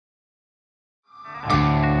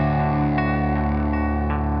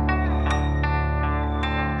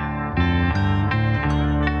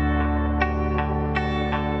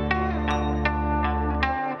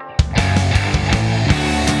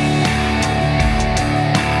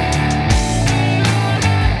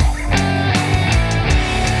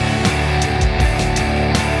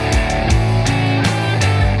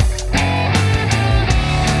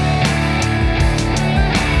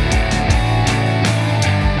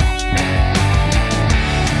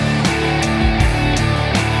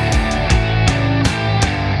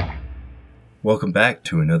welcome back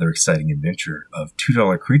to another exciting adventure of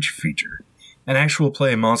 $2 Creature Feature, an actual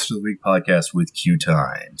play Monster of the Week podcast with Q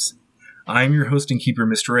Times. I'm your host and keeper,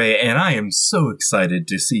 Mr. A, and I am so excited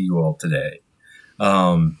to see you all today.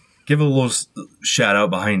 Give a little shout out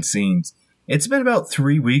behind scenes. It's been about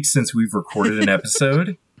 3 weeks since we've recorded an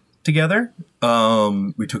episode together.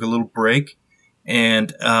 We took a little break,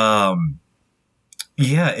 and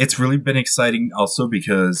it's really been exciting also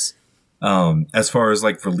because as far as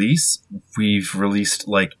like release, we've released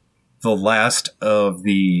like the last of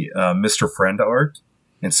the Mr. Friend arc.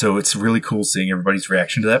 And so it's really cool seeing everybody's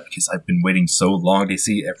reaction to that because I've been waiting so long to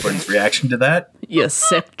see everybody's reaction to that. You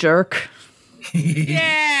sick jerk.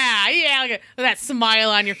 Yeah, look at that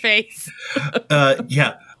smile on your face.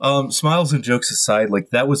 Smiles and jokes aside,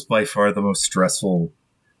 like that was by far the most stressful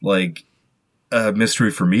like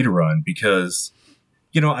mystery for me to run because,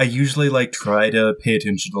 you know, I usually like try to pay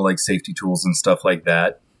attention to like safety tools and stuff like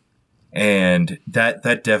that. And that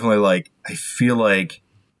definitely like, I feel like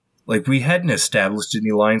we hadn't established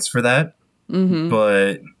any lines for that,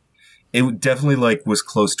 but it definitely like was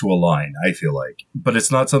close to a line, I feel like. But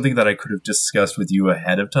it's not something that I could have discussed with you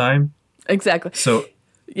ahead of time. Exactly. So,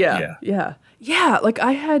 yeah. Like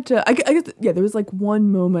I had to, I guess, there was like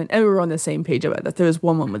one moment, and we were on the same page about that. There was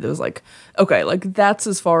one moment that was like, okay, like that's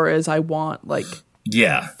as far as I want, like,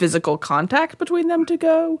 physical contact between them to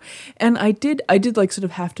go. And I did like sort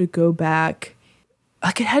of have to go back.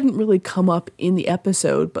 Like it hadn't really come up in the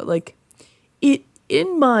episode, but like it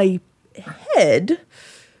in my head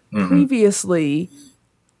previously,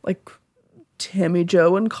 like Tammy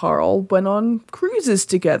Jo and Carl went on cruises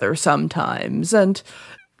together sometimes, and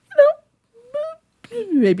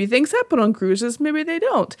you know, maybe things happen on cruises, maybe they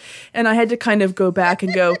don't. And I had to kind of go back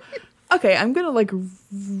and go, okay, I'm gonna like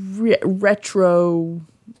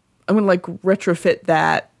retrofit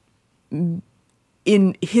that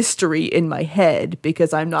in history in my head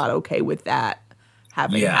because I'm not okay with that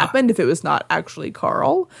having happened if it was not actually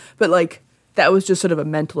Carl. But like that was just sort of a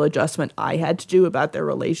mental adjustment I had to do about their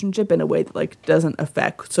relationship in a way that like doesn't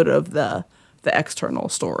affect sort of the external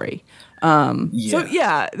story. So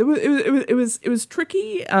it was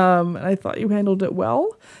tricky. And I thought you handled it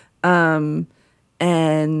well. And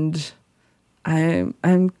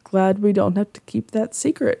I'm glad we don't have to keep that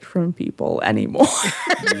secret from people anymore.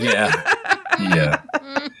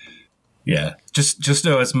 Yeah. Just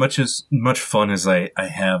know as much fun as I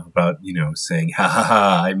have about, you know, saying, ha ha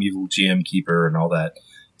ha, I'm evil GM keeper and all that.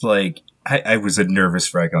 Like, I was a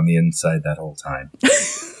nervous wreck on the inside that whole time.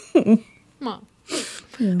 Well,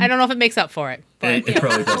 I don't know if it makes up for it. But, it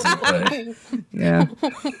probably doesn't, but... Yeah.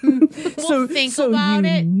 We'll think about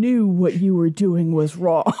it. Knew what you were doing was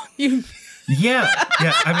wrong. Yeah.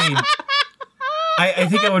 I mean, I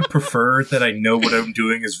think I would prefer that I know what I'm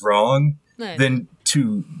doing is wrong than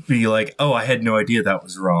to be like, oh, I had no idea that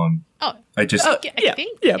was wrong. Oh, I just that's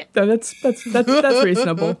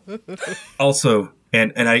reasonable. Also,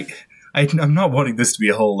 and I'm not wanting this to be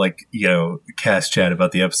a whole like, you know, cast chat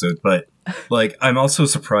about the episode, but like I'm also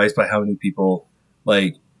surprised by how many people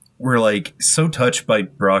like were like so touched by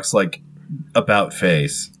Brock's like about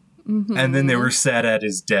face. And then they were sad at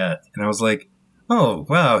his death. And I was like, oh,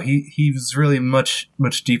 wow, he was really much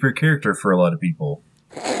deeper character for a lot of people.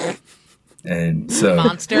 And so...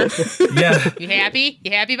 Monster. Yeah. You happy?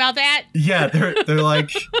 You happy about that? Yeah, they're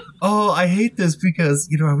like, oh, I hate this because,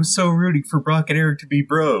 you know, I was so rooting for Brock and Eric to be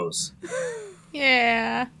bros.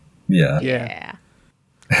 Yeah.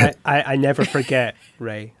 I never forget,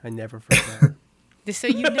 Ray. I never forget. Just so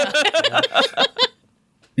you know.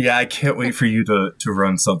 Yeah, I can't wait for you to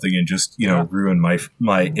run something and just, you know, ruin my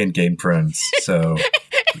in-game friends. So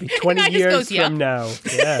 20 years from now.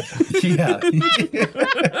 Yeah. Yeah.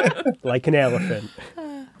 Like an elephant.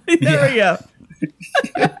 There we go.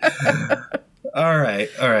 All right.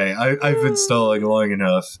 I've been stalling long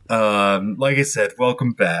enough. Like I said,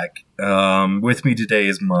 welcome back. With me today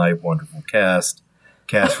is my wonderful cast.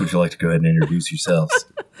 Cass, would you like to go ahead and introduce yourselves?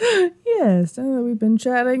 Yes, we've been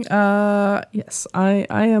chatting. Yes, I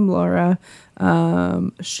am Laura.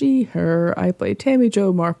 She, her. I play Tammy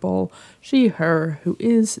Jo Marple. She, her, who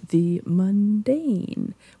is the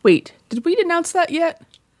mundane. Wait, did we announce that yet?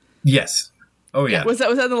 Yes. Oh yeah. Was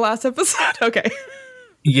that in the last episode? Okay.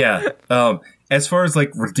 Yeah. As far as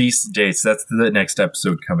like release dates, that's the next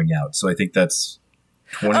episode coming out. So I think that's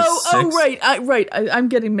 26. Oh, right. I'm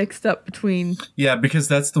getting mixed up between. Yeah, because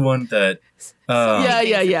that's the one that.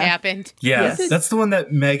 Happened. Yeah, Yes. That's the one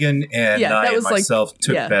that Megan and I and myself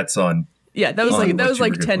took bets on. Yeah, that was on like what you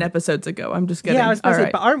were 10 doing. episodes ago. I'm just getting. Yeah, I was going to say,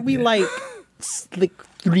 right. but aren't we like like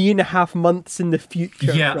 3.5 months in the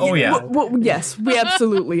future. Yeah. Oh yeah. Well, yes, we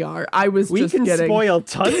absolutely are. I was We just can getting. spoil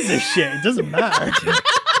tons of shit. It doesn't matter.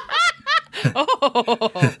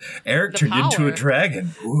 Oh, Eric The turned into a power.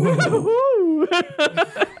 dragon. Ooh. Woo!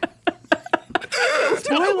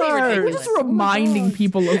 Spoilers. We're just reminding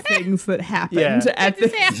people of things that happened Yeah. at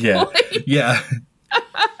the. Yeah. Yeah.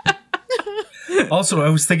 Also, I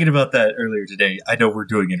was thinking about that earlier today. I know we're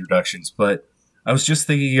doing introductions, but I was just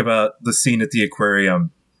thinking about the scene at the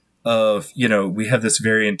aquarium of, we have this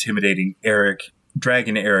very intimidating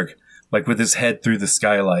Dragon Eric, like with his head through the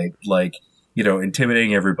skylight, like,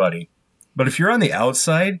 intimidating everybody. But if you're on the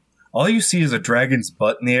outside, all you see is a dragon's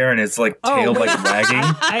butt in the air and its like tail wait. like wagging.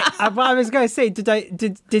 I was gonna say, did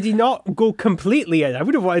he not go completely in? I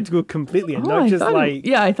would have wanted to go completely in, not just like.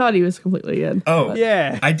 Yeah, I thought he was completely in. Oh,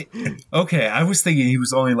 Yeah. Okay, I was thinking he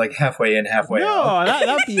was only like halfway in, halfway out. No,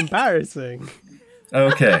 that'd be embarrassing.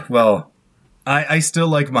 Okay, well, I still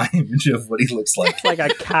like my image of what he looks like. Like a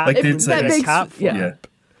cat. Like in it's that like makes- a cat. yeah.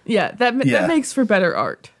 Yeah, that Yeah. makes for better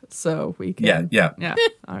art. So we can. Yeah. Yeah.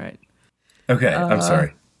 All right. Okay, I'm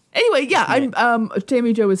sorry. Anyway, yeah, I'm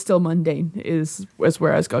Tammy Jo is still mundane is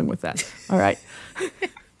where I was going with that. All right.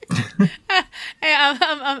 Hey,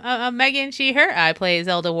 I'm Megan, she, her. I play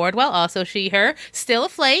Zelda Wardwell, also she, her. Still a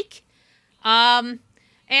flake. And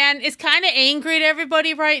is kind of angry at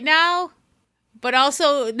everybody right now. But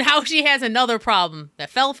also now she has another problem that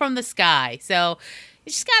fell from the sky. So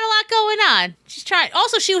she's got a lot going on. She's trying.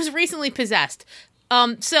 Also, she was recently possessed.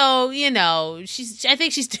 So I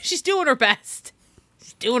think she's doing her best.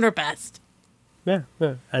 She's doing her best. Yeah.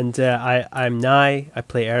 And I'm Nye. I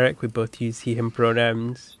play Eric. We both use he/him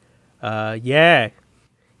pronouns. Yeah,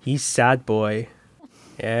 he's sad boy.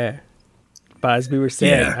 Yeah, but as we were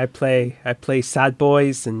saying, Yeah. I play sad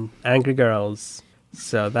boys and angry girls.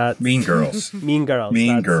 So that's Mean Girls. Mean girls.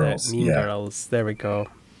 Mean that's Girls, it. Mean yeah. girls. There we go.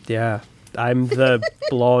 Yeah, I'm the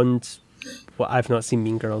blonde. Well, I've not seen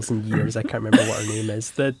Mean Girls in years. I can't remember what her name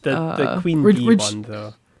is. The Queen Bee one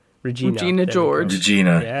though. Regina. Regina there we go. George.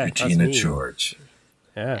 Regina that's me. George.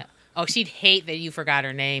 Yeah. Oh, she'd hate that you forgot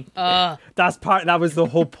her name. That was the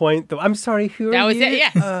whole point though. I'm sorry, who are That was you?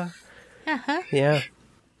 it, yeah. Yeah.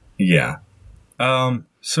 Yeah.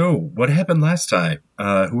 So what happened last time?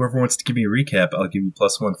 Whoever wants to give me a recap, I'll give you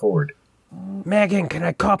 +1 forward. Megan, can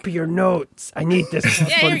I copy your notes? I need this Yeah,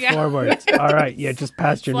 here one we go. forward. All right, yeah, just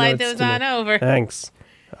pass your Slide notes those to me. on over. Thanks.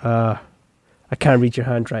 I can't read your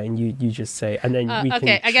handwriting. You just say, and then we okay,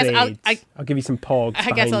 can I guess trade. I'll give you some pogs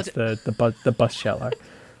I guess behind the bus shelter.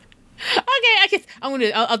 Okay, I guess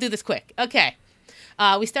I'll do this quick. Okay.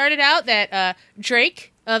 We started out that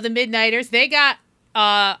Drake of the Midnighters, they got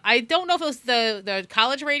I don't know if it was the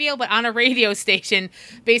college radio, but on a radio station,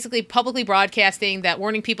 basically publicly broadcasting that,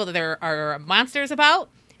 warning people that there are monsters about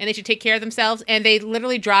and they should take care of themselves. And they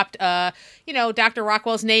literally dropped, Dr.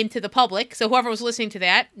 Rockwell's name to the public. So whoever was listening to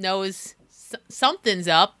that knows something's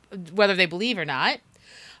up, whether they believe or not.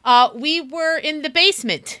 We were in the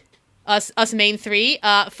basement, us main three,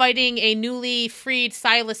 fighting a newly freed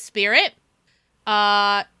Silas spirit.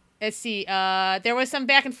 Let's see. There was some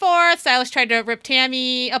back and forth. Silas tried to rip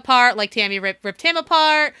Tammy apart, like Tammy ripped him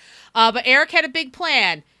apart. But Eric had a big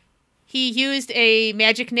plan. He used a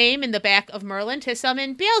magic name in the back of Merlin to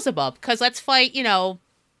summon Beelzebub. Because let's fight,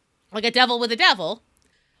 like a devil with a devil.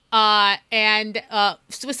 So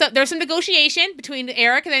there's some negotiation between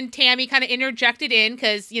Eric, and then Tammy kind of interjected in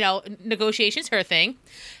because, negotiation's her thing.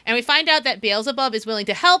 And we find out that Beelzebub is willing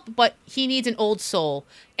to help, but he needs an old soul.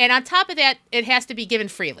 And on top of that, it has to be given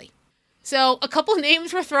freely. So a couple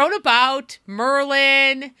names were thrown about.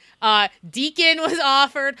 Merlin, Deacon was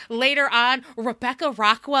offered. Later on, Rebecca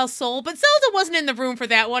Rockwell's soul. But Zelda wasn't in the room for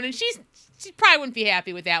that one, and she probably wouldn't be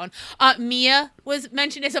happy with that one. Mia was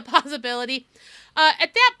mentioned as a possibility.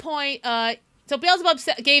 At that point, so Beelzebub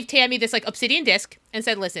gave Tammy this obsidian disc and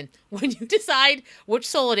said, listen, when you decide which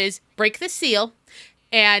soul it is, break the seal,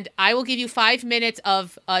 and I will give you 5 minutes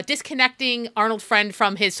of disconnecting Arnold Friend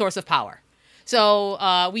from his source of power.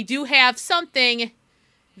 So we do have something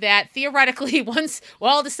that theoretically, once we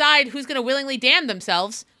all decide who's going to willingly damn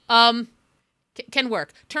themselves, can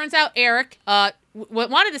work. Turns out Eric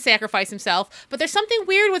wanted to sacrifice himself, but there's something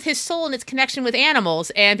weird with his soul and its connection with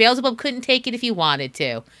animals, and Beelzebub couldn't take it if he wanted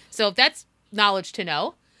to. So that's knowledge to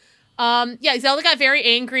know. Zelda got very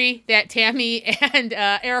angry that Tammy and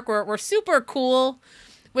Eric were super cool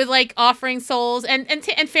with offering souls, and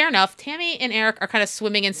fair enough. Tammy and Eric are kind of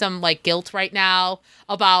swimming in some guilt right now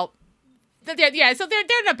about so they're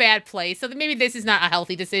in a bad place. So maybe this is not a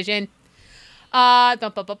healthy decision.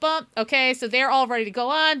 Okay, so they're all ready to go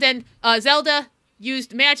on. Then Zelda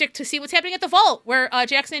used magic to see what's happening at the vault where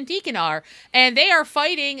Jackson and Deacon are, and they are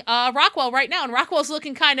fighting Rockwell right now, and Rockwell's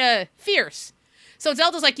looking kind of fierce. So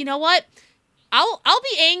Zelda's like, you know what? I'll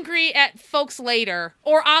be angry at folks later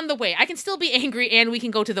or on the way. I can still be angry, and we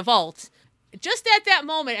can go to the vault. Just at that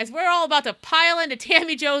moment, as we're all about to pile into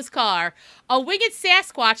Tammy Jo's car, a winged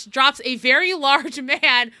Sasquatch drops a very large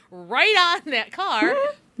man right on that car.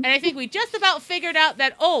 And I think we just about figured out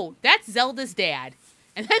that, oh, that's Zelda's dad.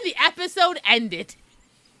 And then the episode ended.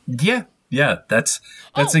 Yeah, that's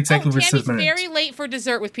exactly what Tammy's very late for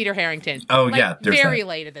dessert with Peter Harrington. Oh, yeah. Very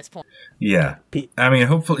late at this point. Yeah. I mean,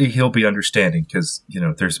 hopefully he'll be understanding because,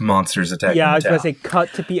 there's monsters attacking Yeah, I was the going town. to say,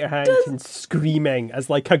 cut to Peter Harrington screaming as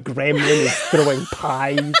like a gremlin is throwing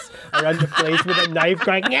pies around the place with a knife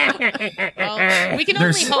going, we can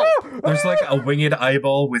only hope. There's like a winged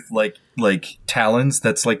eyeball with like talons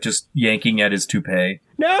that's like just yanking at his toupee.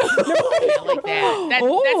 No! I like that.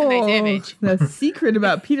 That's a nice image. The secret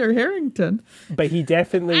about Peter Harrington. But he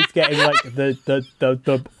definitely is getting like the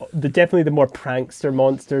definitely the more prankster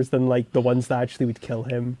monsters than like the ones that actually would kill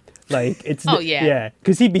him. Like it's yeah,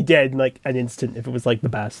 because he'd be dead in like an instant if it was like the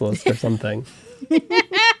basilisk or something.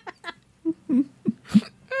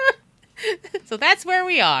 So that's where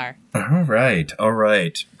we are. All right.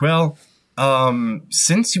 Well,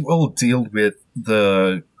 since you all deal with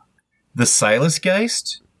the Silas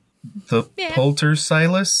Geist, the Polter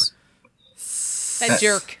Silas, That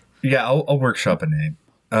jerk. Yeah, I'll workshop a name.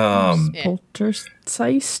 Poltergeist?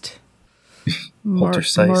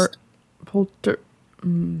 Poltergeist.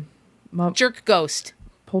 Jerk ghost.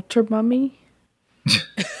 Polter mummy?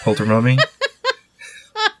 Polter mummy.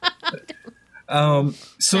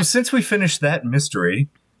 So since we finished that mystery,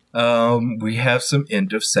 we have some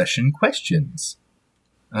end of session questions.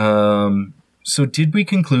 So did we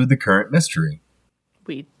conclude the current mystery?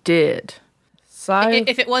 We did.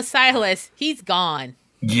 If it was Silas, he's gone.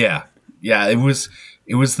 Yeah, it was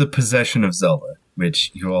the possession of Zelda,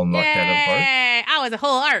 which you all knocked out of the park. Oh, it's a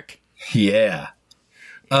whole arc. Yeah.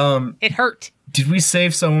 It hurt. Did we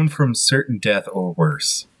save someone from certain death or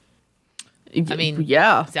worse? I mean,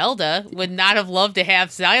 yeah. Zelda would not have loved to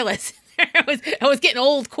have Silas. It was getting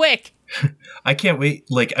old quick. I can't wait.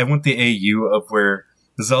 Like, I want the AU of where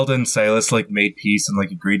Zelda and Silas like made peace and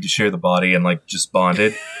like agreed to share the body and like just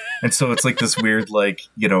bonded. And so it's like this weird, like,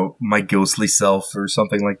 my ghostly self or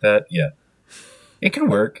something like that. Yeah. It can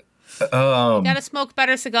work. You gotta smoke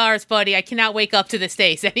better cigars, buddy. I cannot wake up to this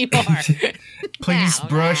taste anymore. Please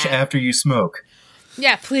brush after you smoke.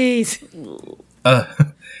 Yeah, please.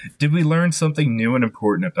 Did we learn something new and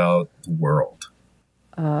important about the world?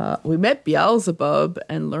 We met Beelzebub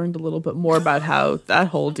and learned a little bit more about how that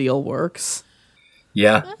whole deal works.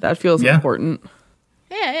 Yeah. That feels important.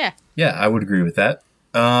 Yeah. Yeah, I would agree with that.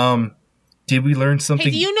 Did we learn something?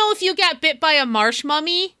 Hey, do you know if you got bit by a marsh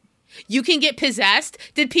mummy, you can get possessed?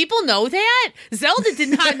 Did people know that? Zelda did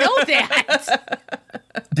not know that.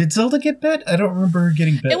 Did Zelda get bit? I don't remember her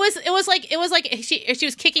getting bit. It was like she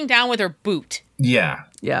was kicking down with her boot. Yeah.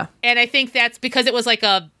 And I think that's because it was like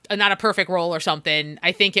a not a perfect roll or something.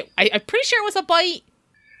 I think I'm pretty sure it was a bite.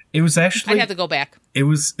 It was actually. I'd have to go back. It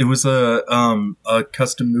was a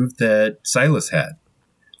custom move that Silas had.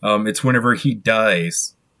 It's whenever he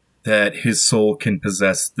dies that his soul can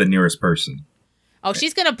possess the nearest person. Oh,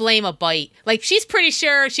 she's gonna blame a bite. Like she's pretty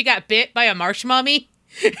sure she got bit by a marsh mummy.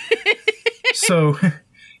 So,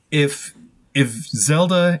 if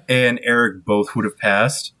Zelda and Eric both would have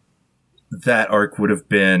passed, that arc would have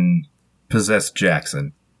been possessed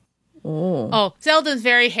Jackson. Oh, Zelda's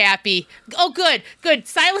very happy. Oh, good.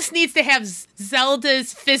 Silas needs to have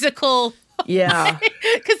Zelda's physical. Yeah.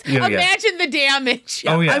 Because imagine the damage.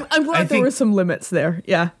 Oh, yeah. I'm glad there were some limits there.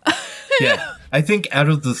 Yeah. Yeah. I think out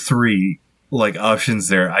of the three options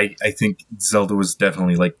there, I think Zelda was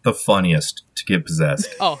definitely the funniest to get possessed.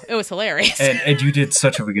 Oh, it was hilarious. And you did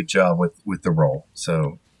such a good job with the role.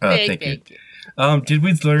 So thank you. Did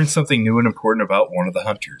we learn something new and important about one of the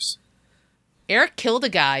hunters? Eric killed a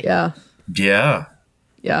guy. Yeah.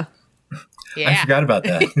 I forgot about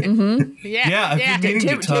that. Mm-hmm. I've been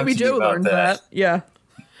meaning to talk to you about that. Yeah.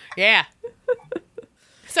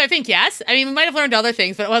 So I think yes. I mean, we might have learned other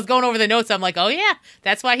things, but when I was going over the notes, I'm like, oh yeah,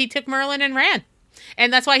 that's why he took Merlin and ran,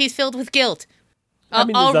 and that's why he's filled with guilt.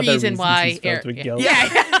 All reason why Eric. With guilt.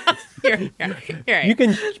 Yeah. You're right. You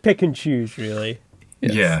can pick and choose, really.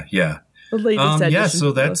 Yes. Yeah. The latest edition. Yeah.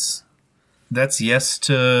 So that's yes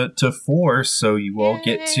to 4. So you all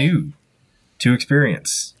get 2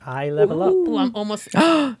 experience. I level up. Ooh, I'm almost.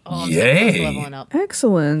 I'm Yay! leveling up.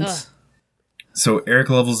 Excellent. So Eric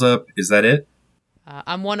levels up. Is that it?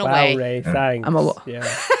 I'm one wow, away. Ray, thanks. I'm yeah.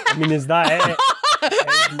 I mean, is that it?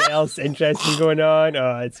 Anything else interesting going on?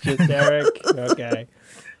 Oh, it's just Eric. Okay.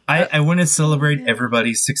 I want to celebrate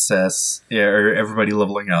everybody's success, or everybody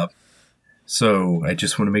leveling up. So I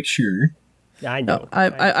just want to make sure. Yeah, I know.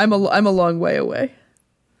 I'm a long way away.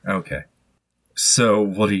 Okay. So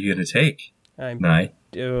what are you gonna take? I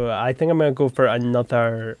think I'm gonna go for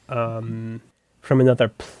another from another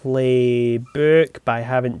playbook, but I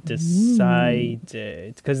haven't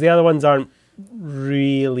decided because the other ones aren't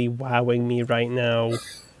really wowing me right now.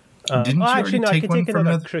 Didn't you actually, no, I take could one take from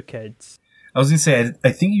another Crooked. I was gonna say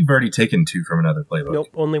I think you've already taken 2 from another playbook. Nope,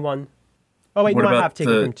 only one. Oh wait, What no, I about have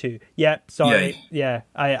taken from 2. Yeah, sorry. Yeah,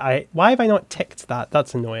 I why have I not ticked that?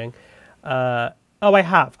 That's annoying. I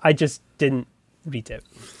have. I just didn't read it.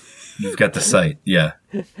 You've got the site, yeah.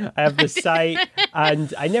 I have the site,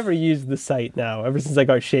 and I never use the site now, ever since I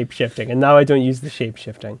got shape-shifting, and now I don't use the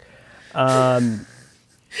shape-shifting. Yeah,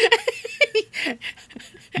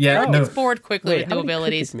 no. It's bored quickly with new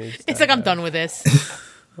abilities. It's like, I'm done with this.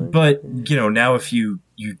 But, now if you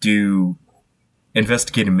do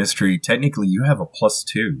investigate a mystery, technically you have a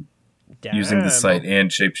 +2 using the site and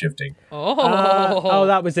shapeshifting. Oh,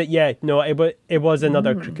 that was it. Yeah, no, it was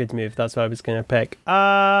another crooked move. That's what I was gonna pick.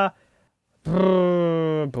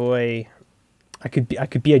 Boy, I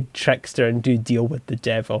could be a trickster and do deal with the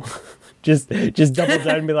devil. just double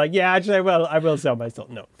down and be like, yeah, actually, I will sell myself.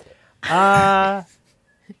 No.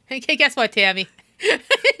 Hey, guess what, Tammy?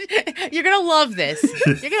 You're gonna love this.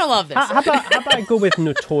 You're gonna love this. How about I go with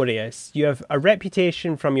notorious? You have a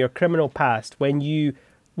reputation from your criminal past. When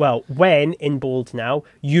in bold now,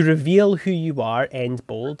 you reveal who you are, end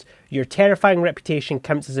bold. Your terrifying reputation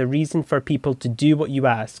counts as a reason for people to do what you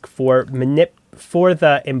ask. For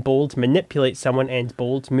the in bold, manipulate someone, end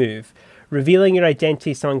bold, move. Revealing your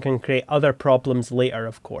identity, someone can create other problems later,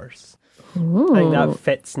 of course. Ooh. I think that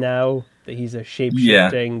fits now. That he's a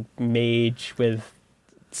shape-shifting mage with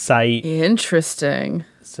sight. Interesting.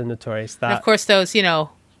 So notorious And that. of course, those,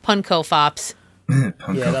 Punko fops.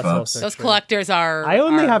 That's also Those true. collectors are. I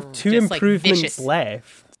only are have 2 just, improvements vicious.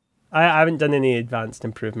 left. I haven't done any advanced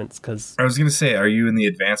improvements because. I was going to say, are you in the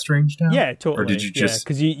advanced range now? Yeah, totally. Or did you just...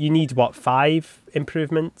 because you need 5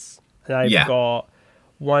 improvements, and I've got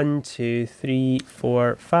 1, 2, 3,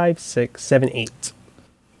 4, 5, 6, 7, 8.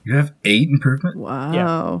 You have 8 improvement?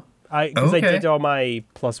 Wow. Because I did all my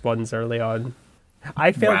 +1s early on.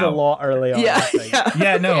 I failed a Wow. lot early on. Yeah. I think.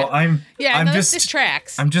 Yeah, no, I'm this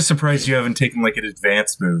tracks. I'm just surprised you haven't taken like an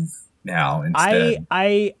advanced move now instead.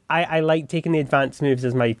 I like taking the advanced moves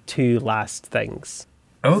as my 2 last things.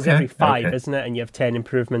 Okay. It's every 5, okay. isn't it? And you have 10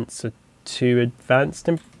 improvements, so 2 advanced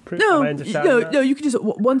improvements. No. You can just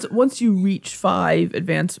once you reach 5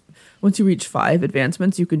 advancements,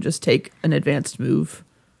 you can just take an advanced move.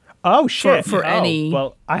 Oh shit! For any.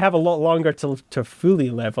 Well, I have a lot longer to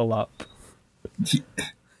fully level up.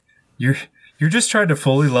 You're just trying to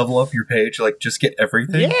fully level up your page, like just get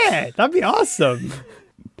everything? Yeah, that'd be awesome.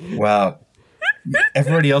 Wow.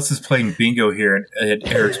 Everybody else is playing bingo here, and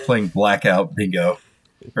Eric's playing blackout bingo.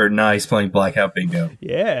 Or Nye's playing blackout bingo.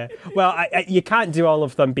 Yeah. Well, you can't do all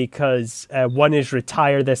of them because one is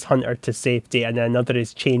retire this hunter to safety, and then another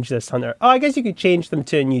is change this hunter. Oh, I guess you could change them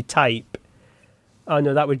to a new type. Oh,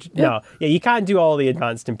 no, that would... Yeah. No. Yeah, you can't do all the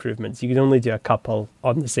advanced improvements. You can only do a couple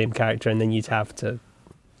on the same character, and then you'd have to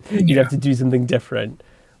do something different.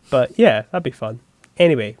 But, yeah, that'd be fun.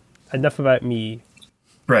 Anyway, enough about me.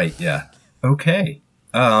 Right, yeah. Okay.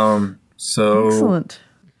 So... Excellent.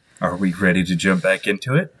 Are we ready to jump back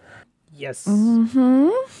into it? Yes.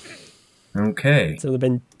 Mm-hmm. Okay. It's only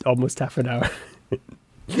been almost half an hour.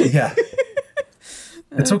 Yeah.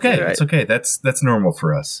 It's okay. Right. It's okay. That's normal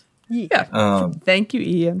for us. Yeah. Thank you,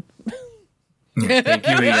 Ian. Thank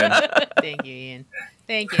you, Ian. Thank you, Ian.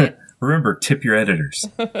 Thank you. Remember, tip your editors.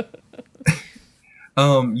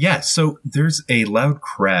 So there's a loud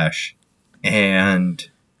crash, and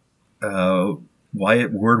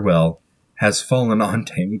Wyatt Wardwell has fallen on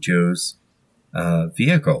Tammy Jo's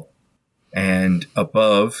vehicle. And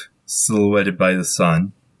above, silhouetted by the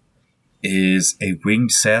sun, is a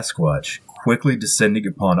winged Sasquatch quickly descending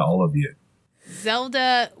upon all of you.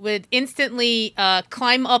 Zelda would instantly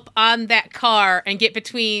climb up on that car and get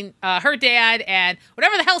between her dad and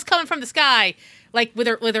whatever the hell's coming from the sky, like with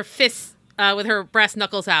her fists, with her brass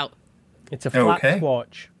knuckles out. It's a flap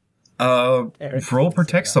squatch. Roll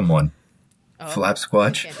protect someone. Flap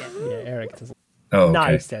squatch. Yeah, Eric doesn't. Oh, okay.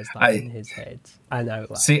 Nye says that in his head and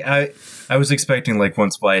out loud. See, I was expecting like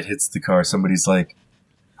once Wyatt hits the car, somebody's like,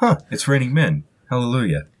 "Huh, it's raining men.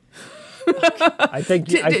 Hallelujah." I think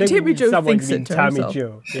Tammy Jo someone thinks it means to Tammy herself.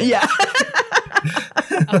 Jo. Yeah.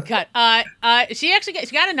 Oh God. She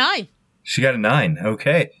got a 9. She got a 9.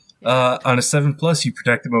 Okay. On a 7+, you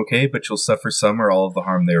protect them okay, but you'll suffer some or all of the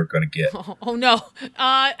harm they are going to get. Oh no.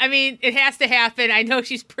 I mean, it has to happen. I know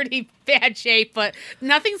she's pretty bad shape, but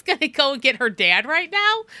nothing's going to go and get her dad right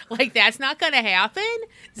now. Like, that's not going to happen.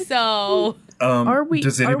 So... are we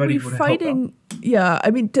fighting? Yeah,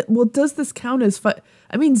 I mean, does this count as fight?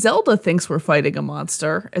 I mean, Zelda thinks we're fighting a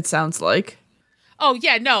monster, it sounds like. Oh,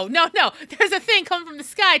 yeah, no. There's a thing coming from the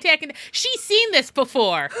sky attacking. She's seen this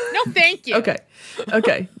before. No, thank you. Okay.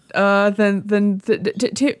 Then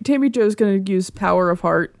Tammy Jo's going to use Power of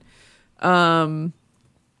Heart. Yeah.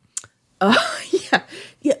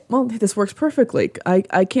 Well, this works perfectly.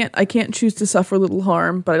 I can't choose to suffer little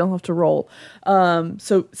harm, but I don't have to roll.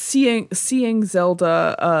 So seeing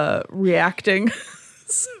Zelda reacting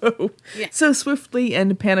so swiftly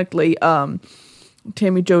and panically,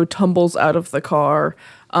 Tammy Jo tumbles out of the car,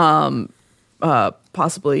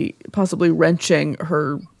 possibly wrenching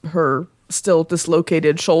her still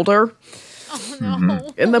dislocated shoulder. Oh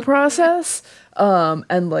no! In the process,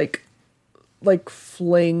 and like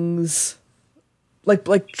flings,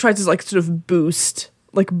 like tries to like sort of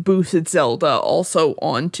boosted Zelda also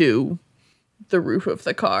onto the roof of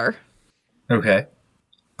the car. Okay.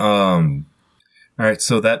 All right.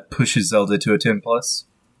 So that pushes Zelda to a 10+.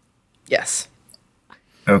 Yes.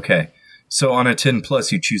 Okay. So on a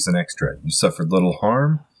 10+, you choose an extra. You suffered little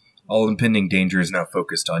harm. All impending danger is now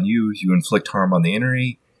focused on you. You inflict harm on the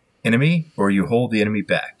enemy, or you hold the enemy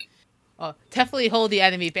back. Oh, definitely hold the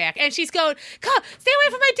enemy back. And she's going, "Come, stay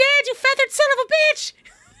away from my dad, you feathered son of a bitch!"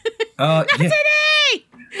 Not today!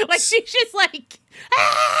 Like, she's just like,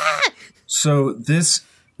 ah! So this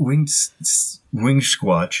winged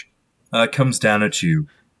squatch comes down at you,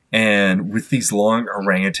 and with these long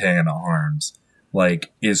orangutan arms,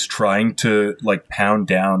 like, is trying to, like, pound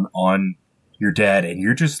down on your dad, and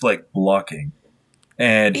you're just, like, blocking.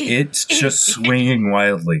 And it's just swinging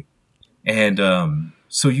wildly. And,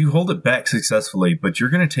 so you hold it back successfully, but you're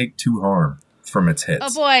going to take 2 harm from its hits.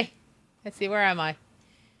 Oh, boy. Let's see, where am I?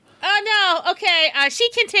 Oh, no. Okay, she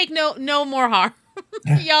can take no more harm.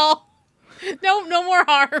 Y'all. No more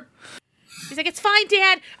harm. He's like, "It's fine,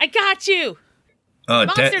 Dad. I got you."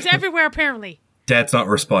 Monsters everywhere, apparently. Dad's not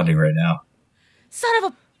responding right now. Son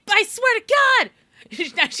of a... I swear to God!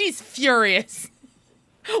 Now she's furious.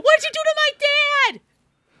 What'd you do to my dad?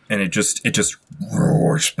 And it just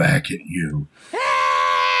roars back at you.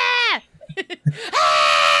 Ah!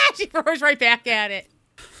 Ah! She roars right back at it.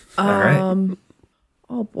 All right.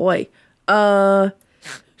 Oh boy.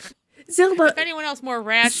 Zelda. If anyone else more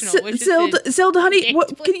rational, Zelda, honey,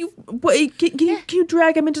 can you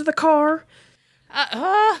drag him into the car?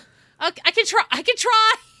 I can try. I can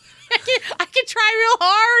try real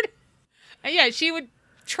hard. Yeah, she would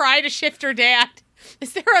try to shift her dad.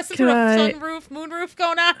 Is there some sort of sunroof, moonroof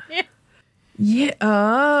going on here?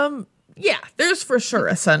 Yeah. Yeah. There's for sure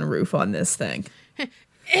a sunroof on this thing.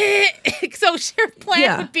 So her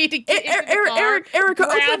plan would be to get into the car, Eric,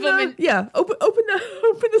 grab him, open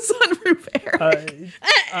the sunroof, Eric.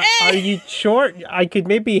 Are you sure I could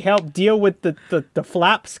maybe help deal with the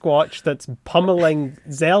flap squatch that's pummeling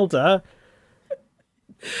Zelda?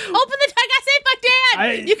 Open the... I gotta save my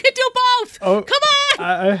dad! You can do both! Oh, come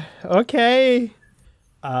on! Okay.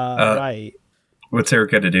 Right. What's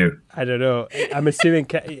Eric got to do? I don't know. I'm assuming...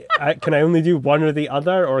 Can I only do one or the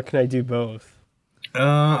other, or can I do both?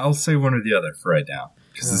 I'll say one or the other for right now.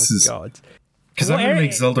 Because this is... God. Because I'm going to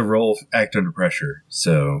make Zelda roll act under pressure,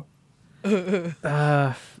 so...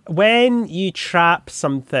 When you trap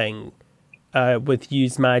something with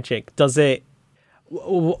use magic, does it...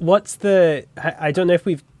 What's the... I don't know if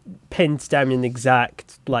we've pinned down an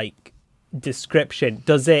exact, like, description.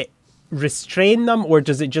 Does it restrain them, or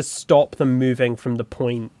does it just stop them moving from the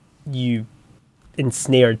point you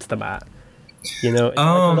ensnared them at? You know, it's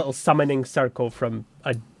like a little summoning circle from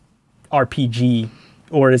a RPG,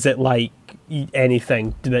 or is it like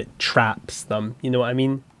anything that traps them? You know what I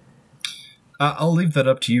mean? I'll leave that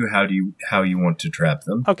up to you. How you want to trap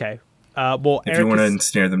them? Okay. Well, if you want to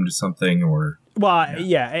ensnare them to something, or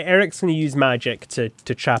Eric's going to use magic to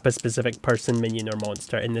trap a specific person, minion, or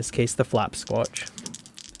monster. In this case, the flap squatch.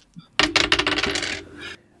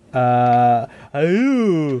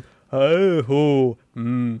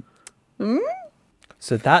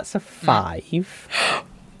 So that's a 5.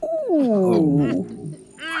 Ooh.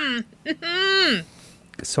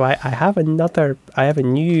 So I have a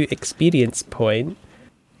new experience point.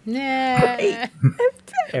 Nah.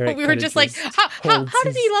 Eric we were just like, how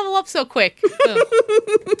did he level up so quick?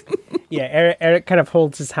 Yeah, Eric kind of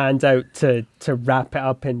holds his hand out to wrap it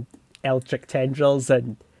up in electric tendrils,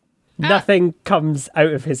 and nothing comes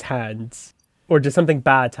out of his hands. Or does something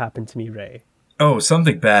bad happen to me, Ray? Oh,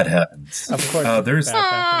 something bad happens. Of course, bad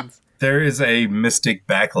happens. There is a mystic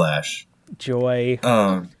backlash. Joy.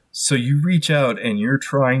 So you reach out and you're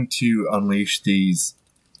trying to unleash these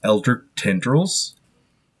Eldritch tendrils.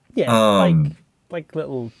 Yeah, like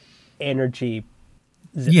little energy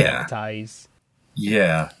ties.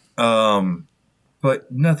 Yeah.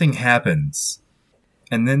 But nothing happens.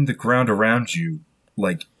 And then the ground around you,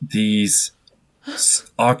 like these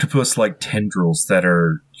octopus-like tendrils that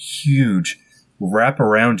are huge, wrap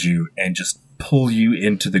around you and just pull you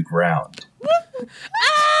into the ground.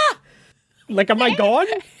 Like, am I gone?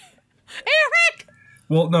 Eric!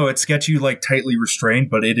 Well, no, it's got you, like, tightly restrained,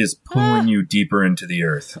 but it is pulling you deeper into the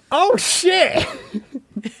earth. Oh, shit!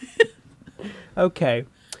 Okay.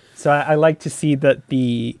 So I like to see that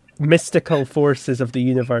the mystical forces of the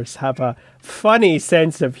universe have a funny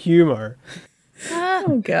sense of humor.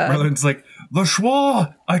 Oh, God. Merlin's like, the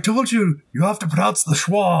schwa! I told you, you have to pronounce the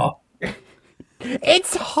schwa!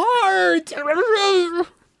 It's hard!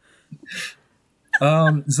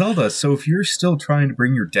 Zelda, so if you're still trying to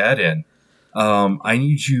bring your dad in, I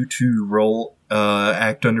need you to roll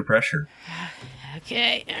act under pressure.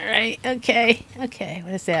 Okay, all right, okay.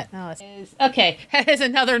 What is that? Oh, okay, that is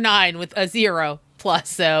another 9 with a 0 plus,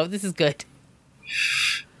 so this is good.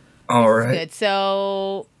 All right. Good.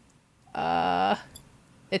 So,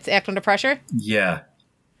 it's act under pressure? Yeah.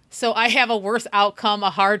 So I have a worse outcome, a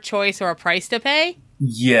hard choice, or a price to pay?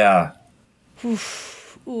 Yeah.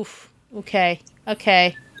 Oof. Okay.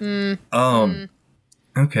 Okay.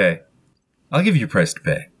 Okay. I'll give you a price to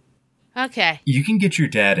pay. Okay. You can get your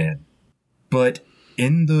dad in, but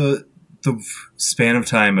in the span of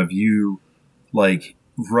time of you, like,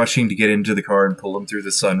 rushing to get into the car and pull him through the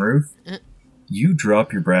sunroof, you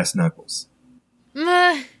drop your brass knuckles.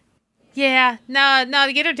 Yeah. No,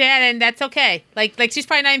 to get her dad in, that's okay. Like she's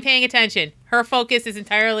probably not even paying attention. Her focus is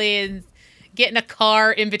entirely in getting a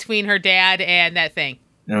car in between her dad and that thing.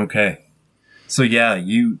 Okay. So yeah,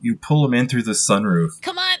 you pull him in through the sunroof.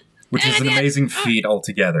 Come on. Which is an amazing feat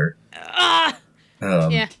altogether.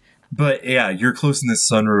 Yeah. But yeah, you're closing this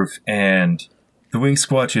sunroof and the wing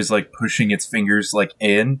squatch is like pushing its fingers like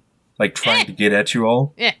in, like trying to get at you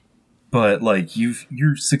all. Yeah. But like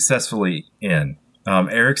you're successfully in.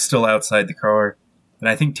 Eric's still outside the car, and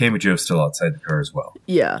I think Tammy Joe's still outside the car as well.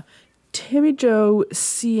 Yeah. Tammy Joe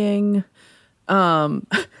seeing like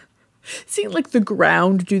the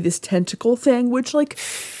ground do this tentacle thing, which like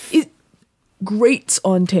it grates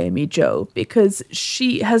on Tammy Joe because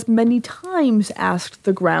she has many times asked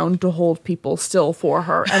the ground to hold people still for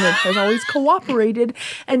her, and it has always cooperated,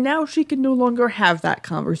 and now she can no longer have that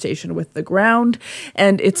conversation with the ground,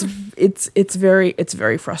 and it's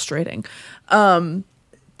very frustrating.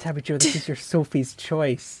 Tammy Joe, this is your Sophie's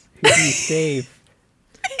choice. Who do you save?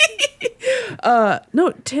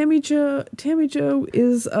 No, Tammy Joe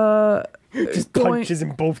is just punches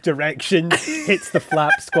in both directions, hits the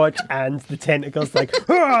flap squatch and the tentacles like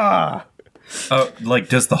ah! Like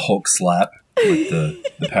does the Hulk slap with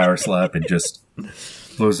the power slap and just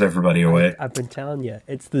blows everybody away. I've been telling you,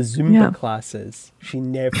 it's the Zumba classes. She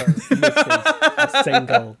never misses a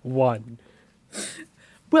single one.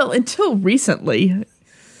 Well, until recently.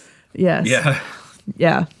 Yes. Yeah.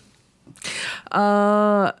 Yeah.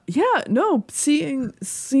 No, seeing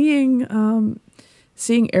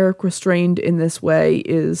Eric restrained in this way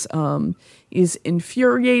is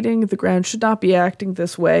infuriating. The ground should not be acting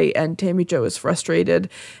this way, and Tammy Joe is frustrated,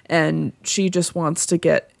 and she just wants to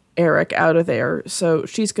get Eric out of there. So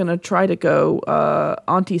she's gonna try to go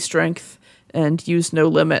Auntie Strength and use No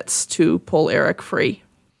Limits to pull Eric free.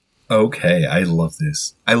 Okay, I love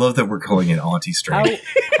this. I love that we're calling it Auntie Strength.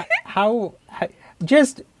 How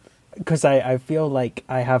just because I feel like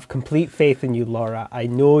I have complete faith in you, Laura. I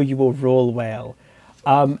know you will roll well.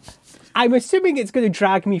 I'm assuming it's going to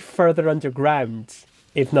drag me further underground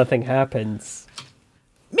if nothing happens.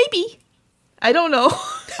 Maybe. I don't know.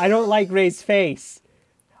 I don't like Ray's face.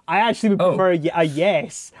 I actually would prefer a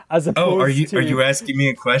yes as opposed to. Are you asking me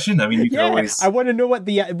a question? I mean, you can always. I want to know what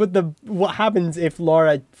happens if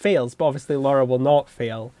Laura fails, but obviously Laura will not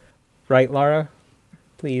fail, right, Laura?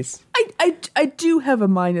 Please. I do have a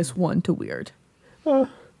 -1 to weird. Oh,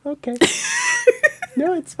 okay.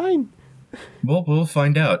 No, it's fine. Well, we'll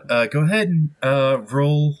find out. Go ahead and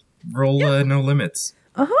roll No Limits.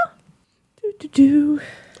 Do.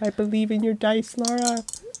 I believe in your dice, Laura.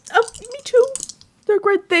 Oh, me too. They're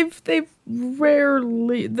great. They've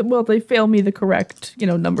rarely, well, they fail me the correct,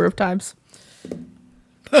 number of times.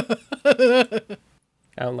 I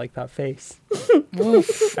don't like that face.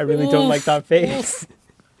 I really don't like that face.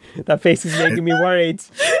 That face is making me worried.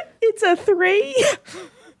 It's a 3.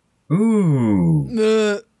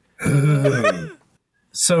 Ooh.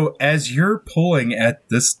 So as you're pulling at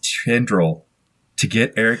this tendril to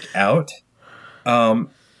get Eric out, a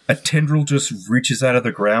tendril just reaches out of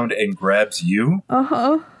the ground and grabs you.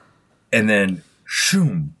 Uh-huh. And then,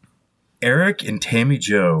 shoom, Eric and Tammy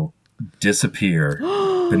Jo disappear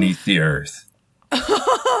beneath the earth.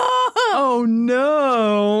 Oh,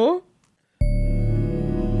 no.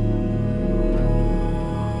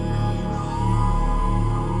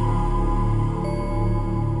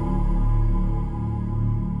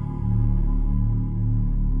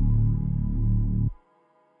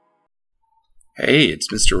 Hey,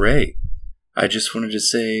 it's Mr. Ray. I just wanted to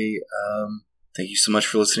say thank you so much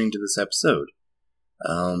for listening to this episode.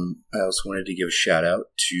 I also wanted to give a shout out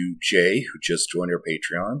to Jay, who just joined our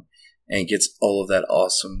Patreon and gets all of that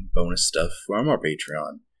awesome bonus stuff from our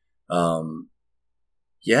Patreon.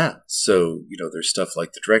 So, there's stuff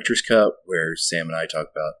like the Director's Cut, where Sam and I talk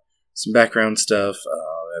about some background stuff.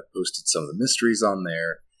 I've posted some of the mysteries on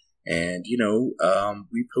there. And,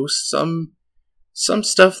 we post some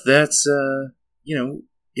stuff that's,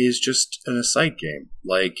 is just an aside game,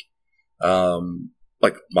 like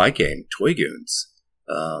my game, Toy Goons.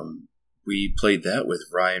 We played that with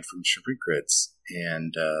Ryan from Shrimp Crits,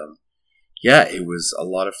 and it was a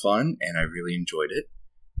lot of fun, and I really enjoyed it.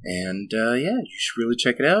 And you should really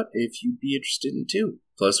check it out if you'd be interested in it too.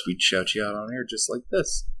 Plus, we'd shout you out on air just like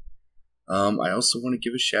this. I also want to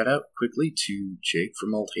give a shout out quickly to Jake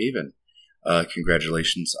from Old Haven.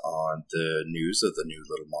 Congratulations on the news of the new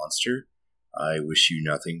little monster. I wish you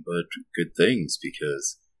nothing but good things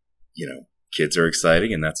because, kids are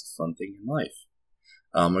exciting and that's a fun thing in life.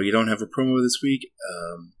 You don't have a promo this week,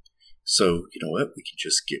 so you know what? We can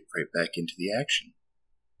just get right back into the action.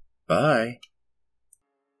 Bye.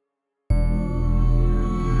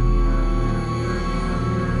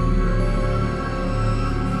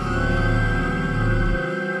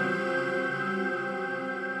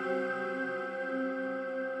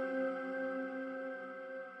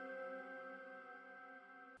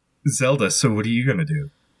 Zelda, so what are you gonna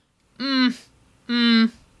do?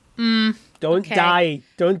 Don't die.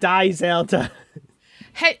 Don't die, Zelda.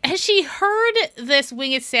 Has she heard this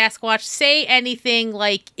winged Sasquatch say anything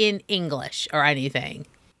like in English or anything?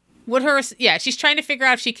 She's trying to figure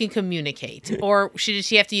out if she can communicate, or should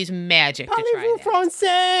she have to use magic to try that?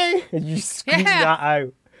 Français! And you scream that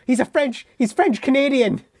out. He's French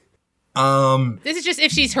Canadian. This is just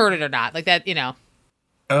if she's heard it or not, like that,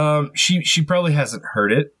 She probably hasn't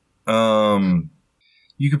heard it.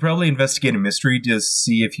 You could probably investigate a mystery to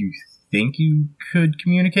see if you think you could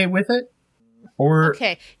communicate with it. Or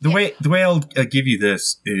the way I'll give you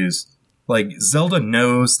this is, like, Zelda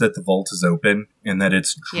knows that the vault is open and that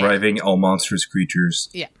it's driving all monstrous creatures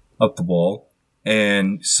up the wall.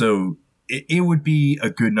 And so it would be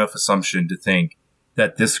a good enough assumption to think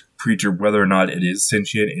that this creature, whether or not it is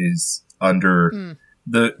sentient, is under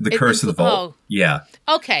the curse of the vault. Yeah.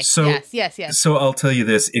 Okay. So, yes. So I'll tell you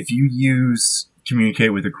this. If you use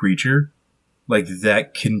communicate with a creature, like,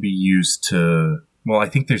 that can be used to... Well, I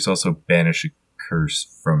think there's also banish a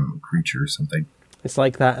curse from a creature or something. It's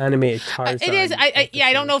like that animated Tarzan. It is.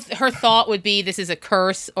 I don't know if her thought would be this is a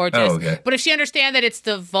curse or just... But if she understands that it's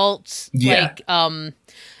the vault's,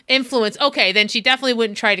 influence, then she definitely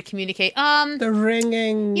wouldn't try to communicate. The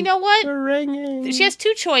ringing. You know what? The ringing. She has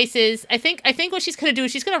two choices. I think what she's going to do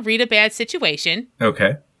is she's going to read a bad situation.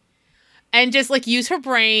 Okay. And just, use her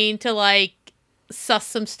brain to, suss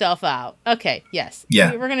some stuff out. Okay, yes.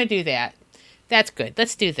 Yeah. We're going to do that. That's good.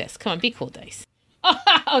 Let's do this. Come on, be cool, dice.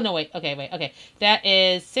 Oh, no, wait. Okay. That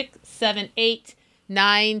is 6, 7, 8,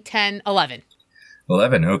 9, 10, 11.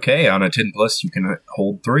 11. Okay. On a 10 plus, you can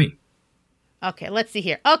hold 3. Okay, let's see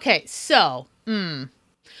here. Okay, so,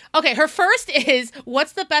 Okay, her first is,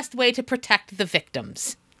 what's the best way to protect the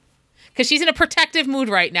victims? Because she's in a protective mood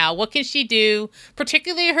right now. What can she do?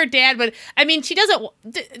 Particularly her dad, but, I mean, she doesn't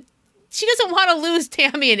want to lose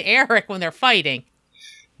Tammy and Eric when they're fighting.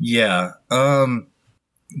 Yeah.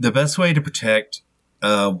 The best way to protect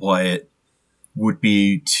Wyatt would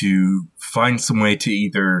be to find some way to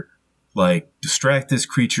either, distract this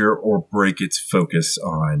creature or break its focus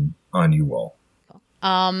on you all.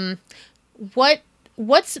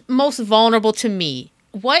 What's most vulnerable to me?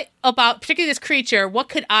 What about particularly this creature? What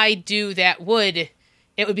could I do that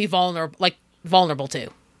it would be vulnerable to?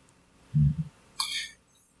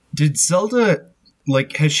 Did Zelda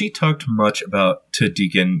has she talked much to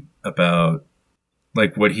Deacon about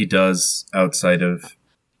what he does outside of?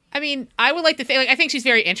 I mean, I would like to think, I think she's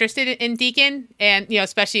very interested in Deacon, and,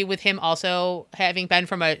 especially with him also having been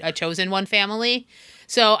from a Chosen One family.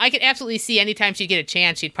 So I could absolutely see anytime she'd get a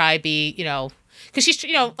chance, she'd probably be, because she's,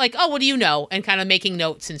 like, oh, what do you know? And kind of making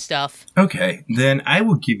notes and stuff. Okay, then I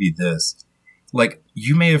will give you this. Like,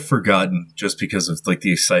 you may have forgotten just because of, like,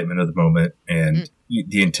 the excitement of the moment and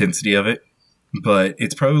the intensity of it, but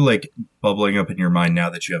it's probably, like, bubbling up in your mind now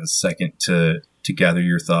that you have a second to gather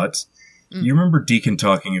your thoughts. You remember Deacon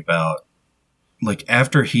talking about, like,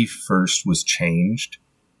 after he first was changed,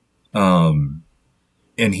 and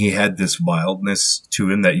he had this wildness to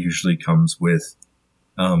him that usually comes with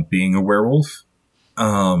being a werewolf.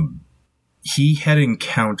 He had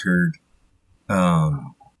encountered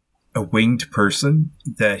a winged person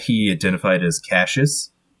that he identified as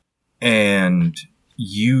Cassius, and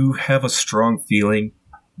you have a strong feeling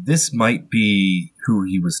this might be who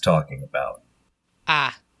he was talking about.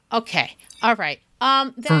 Ah, okay. All right.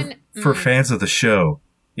 Then for fans of the show,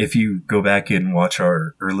 if you go back and watch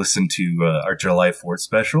or listen to our July 4th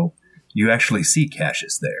special, you actually see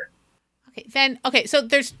Cassius there. Okay. So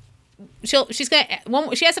she's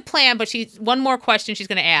gonna she has a plan, but one more question she's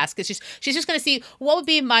gonna ask is she's just gonna see what would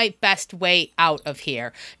be my best way out of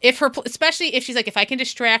here. Especially if she's like, if I can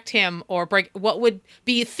distract him or break, what would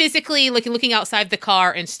be physically like looking outside the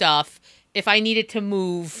car and stuff. If I needed to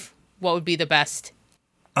move, what would be the best,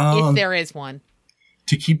 if there is one?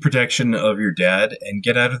 To keep protection of your dad and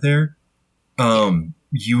get out of there,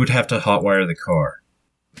 you would have to hotwire the car.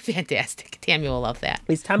 Fantastic. Tammy will love that.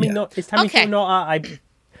 Is Tammy Jo not?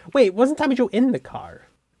 Wait, wasn't Tammy Jo in the car?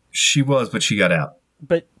 She was, but she got out.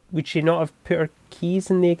 But would she not have put her keys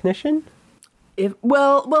in the ignition?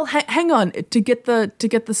 Hang on. To get the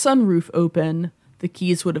sunroof open, the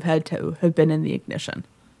keys would have had to have been in the ignition.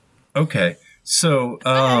 Okay, so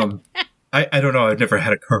I don't know. I've never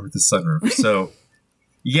had a car with a sunroof, so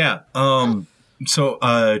yeah. So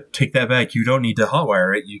take that back. You don't need to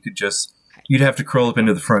hotwire it. You'd have to crawl up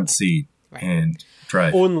into the front seat and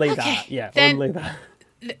drive. Only that.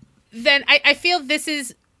 Then I feel this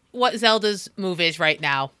is what Zelda's move is right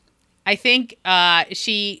now. I think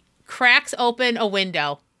she cracks open a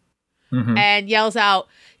window and yells out,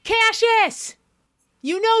 "Cassius!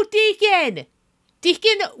 You know Deacon!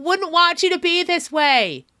 Deacon wouldn't want you to be this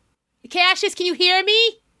way. Cassius, can you hear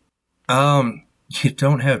me?" You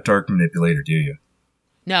don't have Dark Manipulator, do you?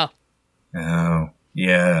 No. Oh,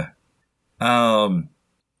 yeah. Yeah.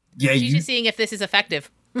 She's just seeing if this is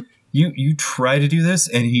effective. You try to do this,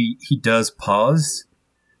 and he does pause,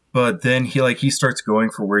 but then he starts going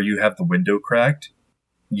for where you have the window cracked.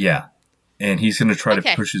 Yeah, and he's going to try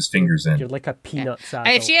to push his fingers in. You're like a peanut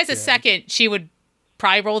saddle. If she has a second, she would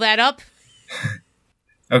probably roll that up.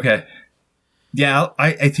 Okay. Yeah,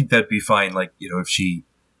 I think that'd be fine. Like, if she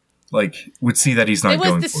would see that he's not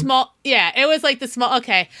going for it. It was like the small.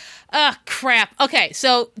 Okay. Crap. Okay,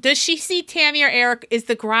 so does she see Tammy or Eric? Is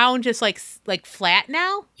the ground just like flat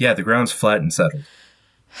now? Yeah, the ground's flat and settled.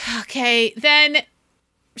 Okay, then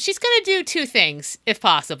she's gonna do two things, if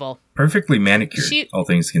possible. Perfectly manicured, all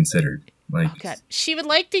things considered. Okay. She would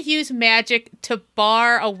like to use magic to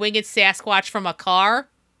bar a winged Sasquatch from a car.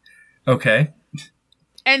 Okay.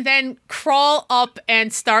 And then crawl up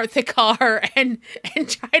and start the car and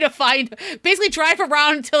try to basically drive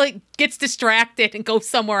around until it gets distracted and goes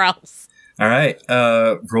somewhere else. All right.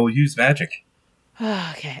 Roll use magic.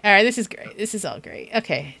 Okay. All right. This is great. This is all great.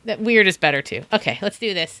 Okay. That weird is better too. Okay. Let's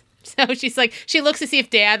do this. So she looks to see if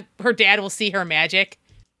her dad will see her magic.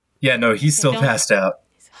 Yeah. No, he's still passed out.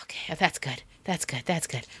 Okay. That's good. That's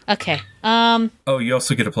good. Okay. Oh, you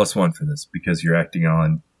also get a +1 for this because you're acting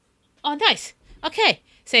on. Oh, nice. Okay.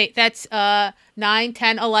 Say that's 9,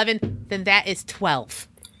 10, 11. Then that is 12.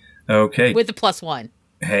 Okay. With the +1.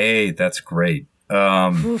 Hey, that's great.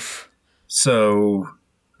 So,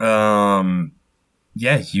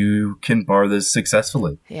 yeah, you can bar this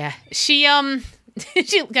successfully. Yeah. She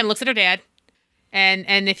she again looks at her dad,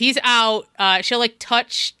 and if he's out, she'll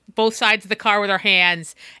touch both sides of the car with her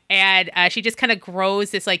hands, and she just kind of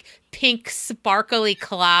grows this pink sparkly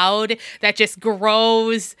cloud that just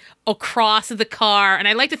grows across the car, and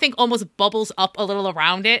I like to think almost bubbles up a little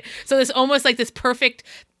around it, so there's almost this perfect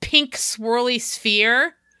pink swirly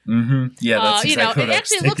sphere. Mm-hmm. Yeah, that's exactly what I was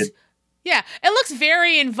thinking. It looks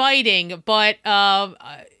very inviting, but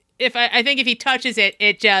I think if he touches it,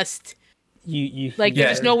 it just there's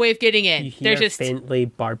just no way of getting in. You hear There's just faintly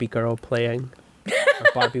Barbie girl playing.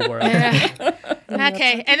 Barbie world.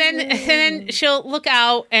 Okay, and then she'll look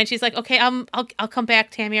out and she's like, "Okay, I'll come back,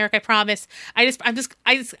 Tammy, Eric, I promise. I just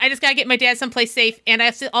gotta get my dad someplace safe, and I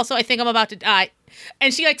think I'm about to die."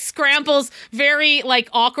 And she scrambles very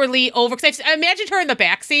awkwardly over, because I imagined her in the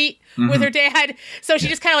backseat with her dad, so she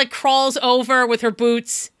just kind of crawls over with her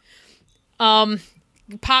boots,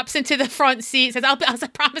 pops into the front seat, says, I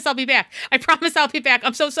promise I'll be back. I promise I'll be back.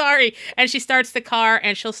 I'm so sorry. And she starts the car,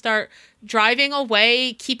 and she'll start driving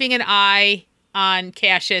away, keeping an eye on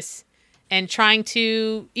Cassius and trying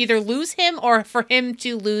to either lose him or for him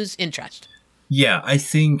to lose interest. Yeah, I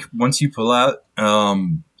think once you pull out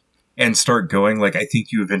and start going, like, I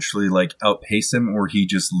think you eventually, like, outpace him or he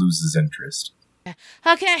just loses interest.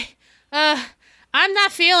 Okay, I'm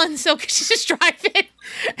not feeling so good. She's just driving.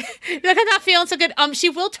 Like, I'm not feeling so good. She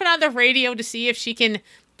will turn on the radio to see if she can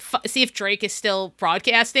see if Drake is still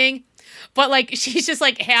broadcasting. But, like, she's just,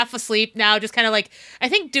 like, half asleep now, just kind of, like, I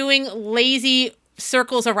think doing lazy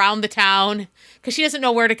circles around the town because she doesn't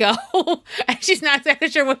know where to go. And she's not exactly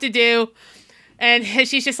sure what to do. And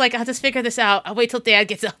she's just like, I'll just figure this out. I'll wait till Dad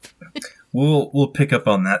gets up. We'll pick up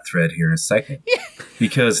on that thread here in a second. Yeah.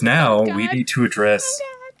 Because now we need to address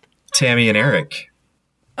Tammy and Eric.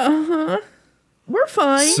 We're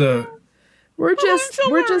fine. So we're just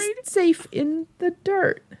safe in the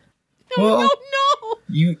dirt. No.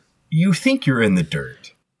 You think you're in the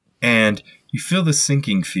dirt, and you feel the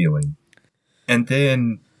sinking feeling. And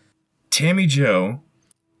then, Tammy Jo,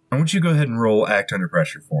 I want you to go ahead and roll Act Under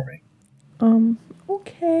Pressure for me.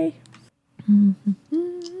 Okay.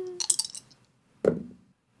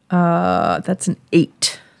 That's an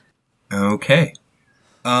 8. Okay.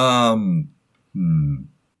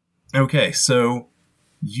 Okay, so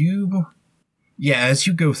as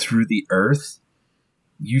you go through the earth,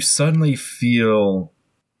 you suddenly feel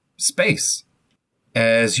space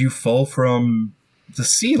as you fall from the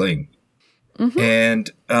ceiling. Mm-hmm. And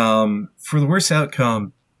for the worst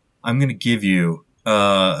outcome, I'm going to give you,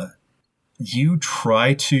 you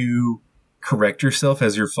try to correct yourself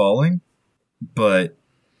as you're falling, but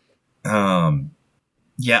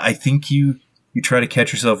I think you try to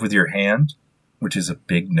catch yourself with your hand, which is a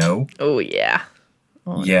big no. Oh, yeah.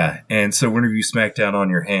 Yeah, and so whenever you smack down on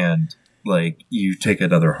your hand, like, you take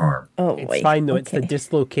another harm. Oh, it's fine, though. Okay. It's the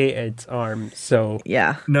dislocated arm, so...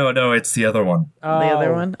 Yeah. No, it's the other one. Oh. The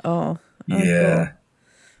other one? Oh. Yeah.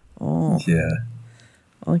 Cool. Oh. Yeah.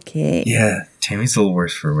 Okay. Yeah, Tammy's a little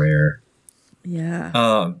worse for wear.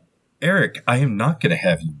 Yeah. Eric, I am not going to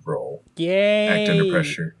have you roll. Yay! Act Under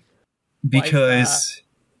Pressure. Because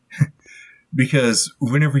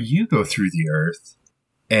whenever you go through the earth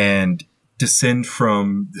and descend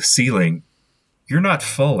from the ceiling, you're not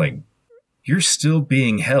falling. You're still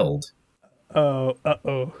being held. Oh,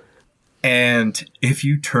 uh-oh. And if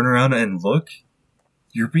you turn around and look,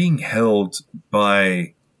 you're being held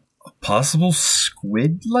by a possible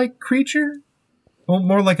squid-like creature? Well,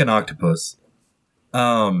 more like an octopus.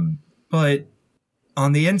 But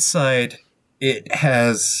on the inside, it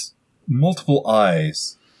has multiple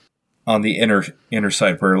eyes on the inner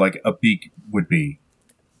side where, like, a beak would be.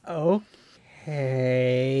 Okay.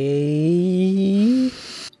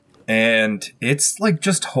 And it's, like,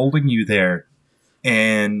 just holding you there.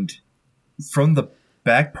 And from the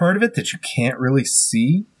back part of it that you can't really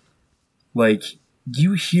see, like,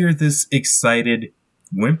 you hear this excited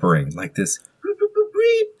whimpering, like this beep, beep, beep,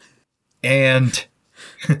 beep. And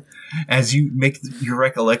as you make your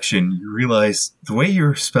recollection, you realize the way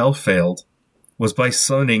your spell failed was by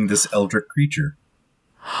summoning this eldritch creature.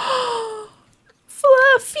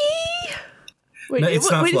 Fluffy! Wait, no, it's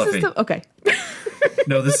not Fluffy. Okay.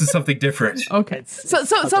 No, this is something different. Okay. So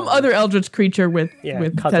some other eldritch creature with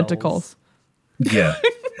Cuddles. tentacles. Yeah.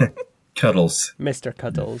 Cuddles. Mr.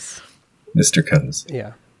 Cuddles. Mr. Cuddles.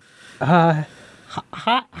 Yeah. Hi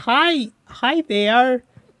there.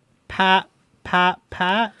 Pat.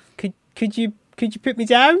 Could you put me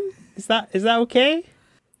down? Is that okay?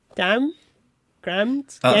 Down?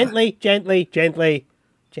 Crammed? Gently.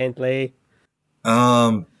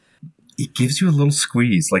 It gives you a little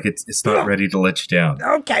squeeze, like it's not ready to let you down.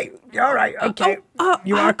 Okay. All right. Okay.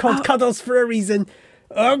 You are called Cuddles for a reason.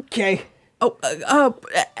 Okay.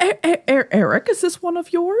 Eric, is this one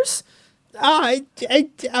of yours? I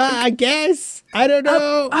guess. I don't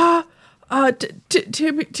know.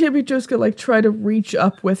 Tammy Jo's gonna, like, try to reach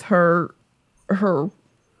up with her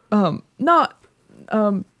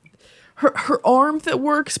arm that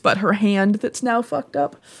works, but her hand that's now fucked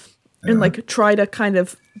up, and like try to kind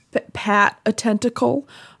of pat a tentacle.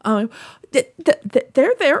 There.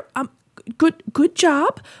 Good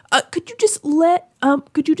job. Could you just let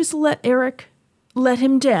Eric let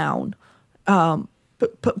him down?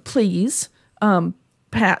 Please.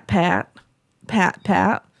 Pat.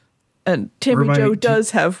 And Tammy Jo does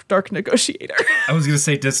have Dark Negotiator. I was going to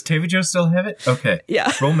say, does Tammy Jo still have it? Okay.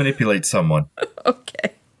 Yeah. Roll Manipulate someone.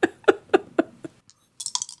 Okay.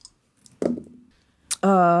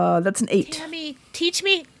 That's an 8. Tammy, teach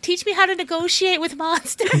me how to negotiate with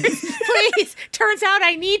monsters, please. Turns out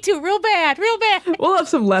I need to real bad. We'll have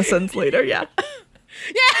some lessons later. Yeah.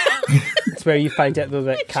 Yeah. It's where you find out though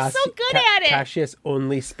that She's so good at it. Cassius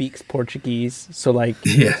only speaks Portuguese, so like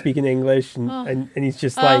Yeah. speaking English, and he's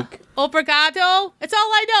just like, Obrigado. It's all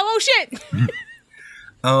I know. Oh shit.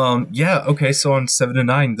 Yeah, okay, so on 7 to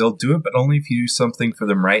 9, they'll do it, but only if you do something for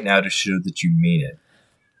them right now to show that you mean it.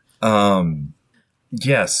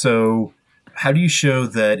 Yeah, so how do you show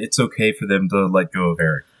that it's okay for them to let go of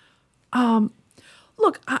Eric?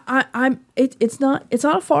 Look, it's not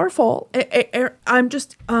a far fall. I'm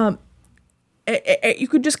just you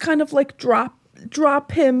could just kind of like drop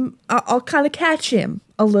him. I'll kind of catch him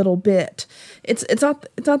a little bit. It's not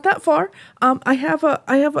that far. I have a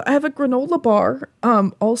granola bar.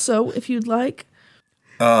 Also, if you'd like.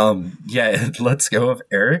 Yeah, let's go of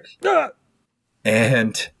Eric.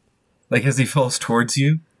 And like as he falls towards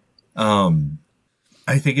you,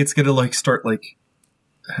 I think it's gonna like start like.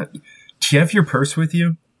 Do you have your purse with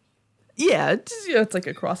you? Yeah, it's like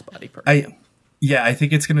a crossbody purse. I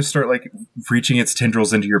think it's gonna start like reaching its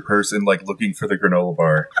tendrils into your purse and like looking for the granola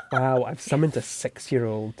bar. wow, I've summoned a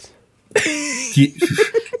 6-year-old.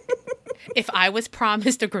 If I was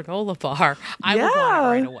promised a granola bar, I would want it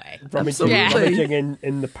right away. Rummaging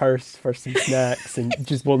in the purse for some snacks and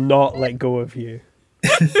just will not let go of you.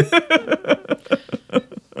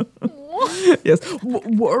 Yes,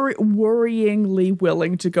 worryingly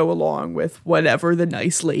willing to go along with whatever the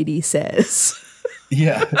nice lady says.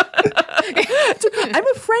 Yeah. I'm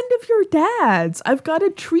a friend of your dad's. I've got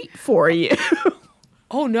a treat for you.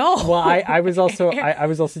 Oh no! Well, I was also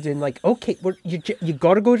doing like, okay, you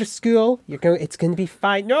gotta go to school. It's gonna be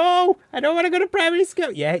fine. No, I don't want to go to primary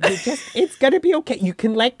school. Yeah, it's gonna be okay. You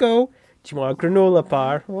can let go. Do you want a granola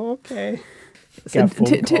bar? Okay.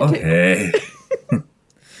 Okay.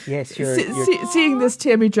 Yes, seeing this,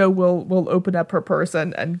 Tammy Jo will open up her purse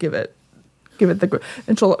and give it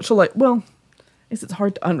and she'll like, well, I guess it's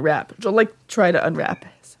hard to unwrap. She'll like try to unwrap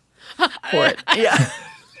for it. Yeah.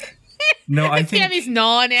 No, I think Tammy's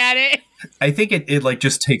gnawing at it. I think it like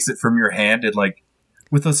just takes it from your hand and like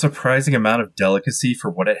with a surprising amount of delicacy for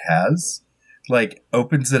what it has, like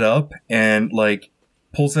opens it up and like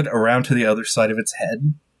pulls it around to the other side of its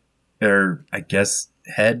head, or I guess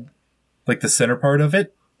head, like the center part of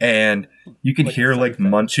it. And you can hear like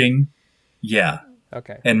munching. Yeah.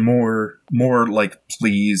 Okay. And more like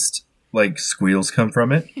pleased like squeals come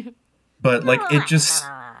from it. But like it just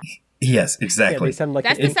yes, exactly. Yeah, sound like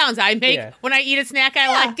that's the sounds I make when I eat a snack I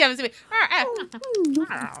like.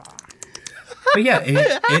 But yeah,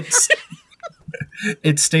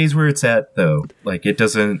 it stays where it's at though. Like it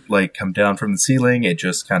doesn't like come down from the ceiling, it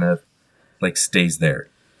just kind of like stays there.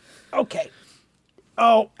 Okay.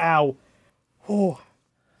 Oh, ow. Oh.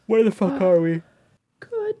 Where the fuck are we?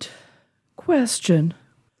 Good question.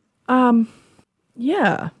 Yeah.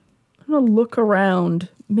 I'm gonna look around.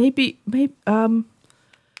 Maybe,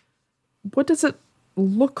 what does it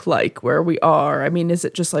look like where we are? I mean, is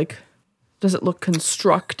it just like, does it look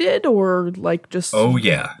constructed or like just... Oh,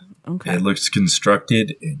 yeah. Okay. It looks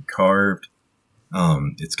constructed and carved.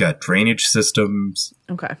 It's got drainage systems.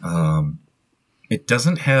 Okay. It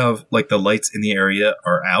doesn't have, like, the lights in the area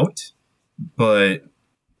are out, but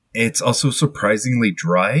it's also surprisingly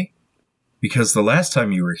dry because the last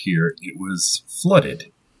time you were here, it was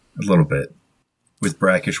flooded a little bit with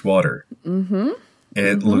brackish water. Mm-hmm. And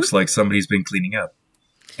it looks like somebody's been cleaning up.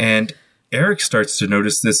 And Eric starts to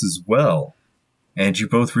notice this as well. And you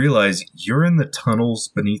both realize you're in the tunnels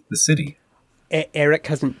beneath the city. Eric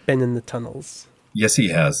hasn't been in the tunnels. Yes, he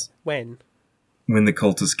has. When? When the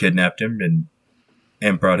cultists kidnapped him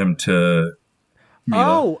and brought him to Mila.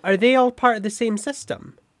 Oh, are they all part of the same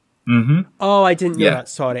system? Mm-hmm. Oh, I didn't know that.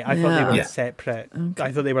 Sorry. I thought they were Yeah. separate. Okay.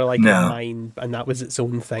 I thought they were like a mine and that was its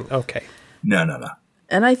own thing. Okay. No.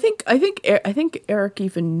 And I think Eric,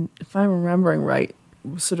 even if I'm remembering right,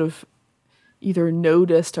 sort of either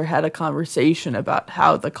noticed or had a conversation about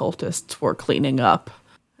how the cultists were cleaning up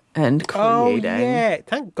and creating. Oh yeah!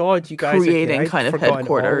 Thank God you guys creating are kind of forgotten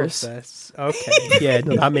headquarters. All of this. Okay, yeah,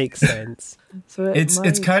 no, that makes sense. So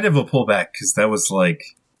it's kind of a pullback because that was like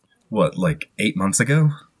 8 months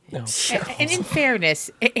ago. No. And in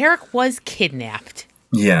fairness, Eric was kidnapped.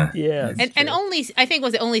 Yeah. Yeah. And only, I think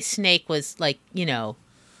only Snake was like, a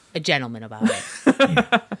gentleman about it.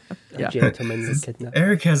 Yeah. Gentleman was kidnapped.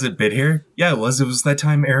 Eric hasn't been here. Yeah, it was that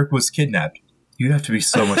time Eric was kidnapped. You have to be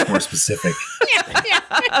so much more specific.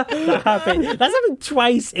 That's happened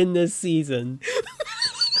twice in this season.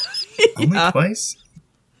 Only twice?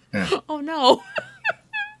 Oh no.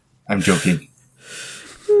 I'm joking.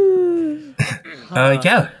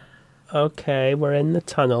 Yeah. Okay, we're in the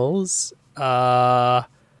tunnels. Okay.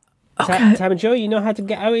 Tam and Joe, you know how to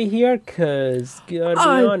get out of here? Because, gotta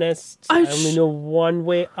be honest, I only know one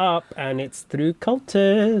way up, and it's through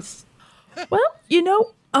cultists. Well,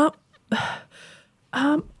 I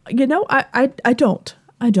don't.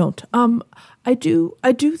 I do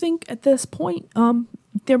think at this point,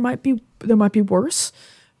 there might be worse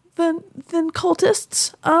than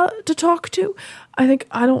cultists to talk to.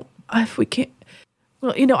 If we can't.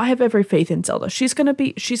 Well, I have every faith in Zelda. She's gonna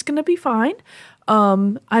be fine.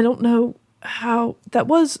 I don't know how that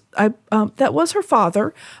was. That was her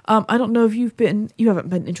father. I don't know if you haven't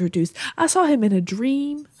been introduced. I saw him in a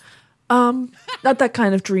dream. Not that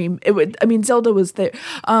kind of dream. Zelda was there.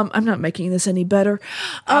 I'm not making this any better.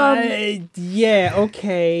 Yeah,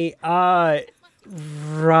 okay.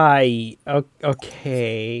 Right.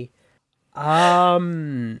 Okay.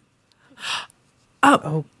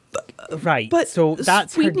 Right. But so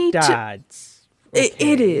that's her dad's. Okay.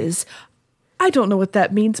 It is. I don't know what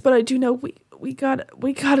that means, but I do know we gotta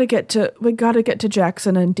get to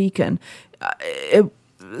Jackson and Deacon.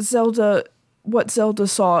 What Zelda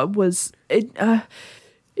saw was it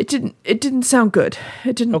didn't sound good.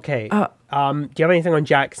 It didn't. Okay. Do you have anything on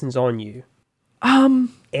Jackson's on you?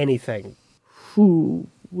 Anything? Who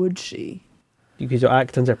would she? Because you'll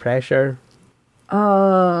act under pressure.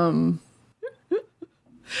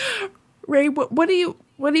 Ray, what do you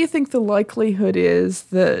think the likelihood is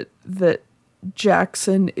that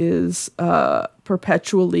Jackson is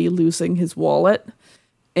perpetually losing his wallet,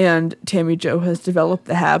 and Tammy Jo has developed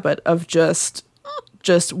the habit of just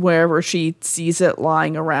wherever she sees it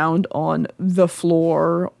lying around on the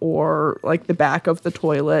floor or like the back of the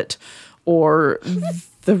toilet or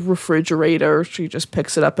the refrigerator, she just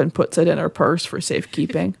picks it up and puts it in her purse for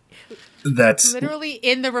safekeeping? That's literally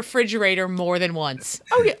in the refrigerator more than once.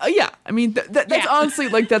 Oh yeah. I mean, that's honestly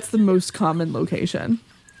that's the most common location.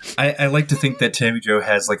 I like to think that Tammy Jo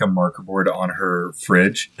has like a marker board on her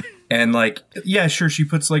fridge, and sure, she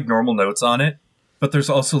puts like normal notes on it, but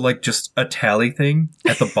there's also like just a tally thing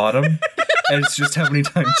at the bottom, and it's just how many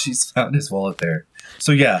times she's found his wallet there.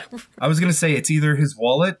 So yeah, I was gonna say it's either his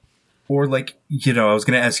wallet. Or I was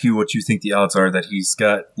going to ask you what you think the odds are that he's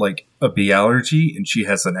got like a bee allergy and she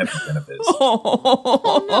has an EpiPen of his.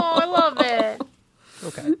 Oh no, I love it.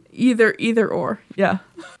 Okay. Either or, yeah.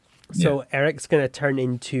 So Eric's going to turn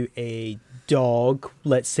into a dog,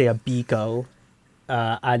 let's say a beagle,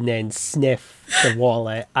 and then sniff the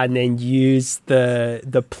wallet, and then use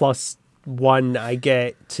the +1 I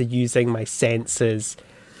get to using my senses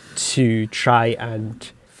to try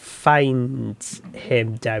and find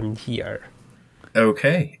him down here.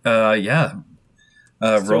 Okay. Yeah.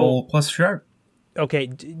 Roll plus sharp.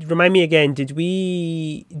 Okay. Remind me again. Does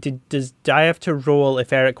I have to roll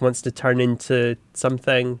if Eric wants to turn into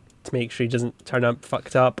something to make sure he doesn't turn up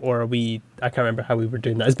fucked up, or are we? I can't remember how we were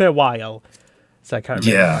doing that. It's been a while, so I can't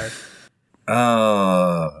remember. Yeah.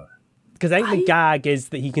 Because I think the gag is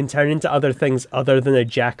that he can turn into other things other than a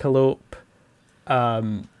jackalope,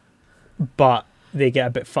 but they get a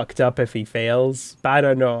bit fucked up if he fails. But I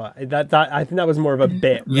don't know. That I think that was more of a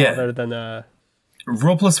bit rather than a...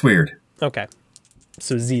 Roll plus weird. Okay.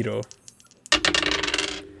 So 0.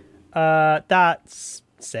 That's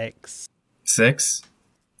 6. 6?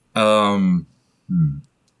 Give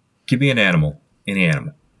me an animal. Any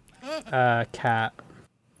animal. Cat.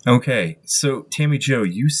 Okay. So, Tammy Jo,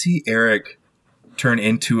 you see Eric turn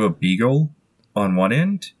into a beagle on one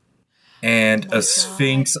end and a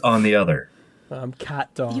sphinx on the other.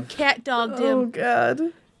 Cat dog. You cat dogged him. Oh god.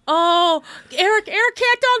 Oh, Eric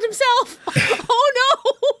cat dogged himself. Oh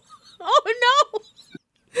no.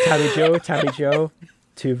 Tammy Jo.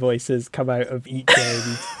 2 voices come out of each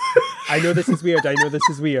end. I know this is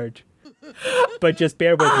weird. But just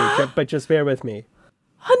bear with me.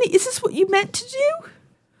 Honey, is this what you meant to do?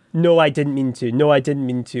 No, I didn't mean to.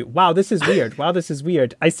 Wow, this is weird.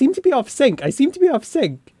 I seem to be off sync.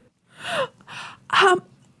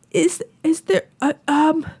 Is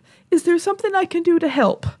there something I can do to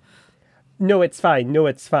help? No, it's fine.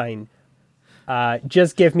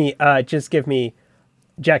 Just give me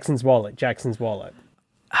Jackson's wallet.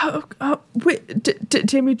 Wait,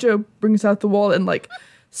 Tammy Jo brings out the wallet and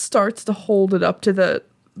starts to hold it up to the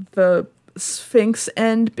Sphinx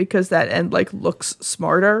end because that end looks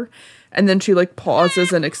smarter, and then she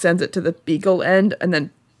pauses and extends it to the beagle end, and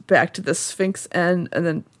then back to the Sphinx end, and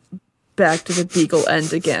then back to the beagle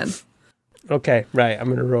end again. Okay, right. I'm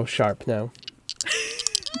gonna roll sharp now.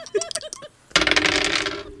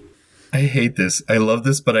 I hate this. I love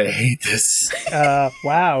this, but I hate this.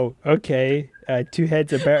 Wow. Okay. 2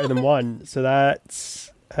 heads are better than 1, so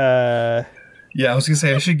that's Yeah, I was gonna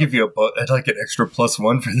say I should give you like an extra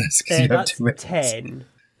 +1 for this because you have 2 minutes. 10.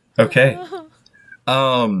 Okay.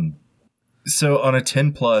 So on a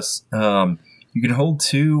 10 plus, you can hold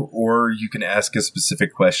 2, or you can ask a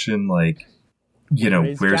specific question, like,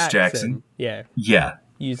 where's Jackson? Yeah. Yeah.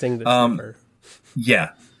 Using the cipher.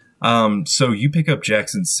 Yeah. So you pick up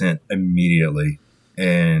Jackson's scent immediately,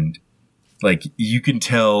 and like you can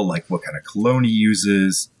tell like what kind of cologne he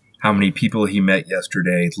uses, how many people he met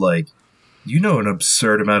yesterday. Like, an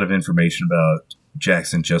absurd amount of information about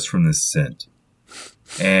Jackson just from this scent.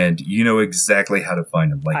 And you know exactly how to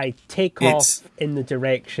find him. Like, I take off in the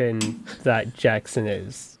direction that Jackson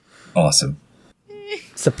is. Awesome.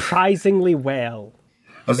 Surprisingly well.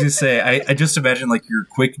 I was going to say, I just imagine like your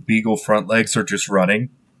quick beagle front legs are just running,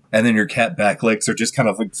 and then your cat back legs are just kind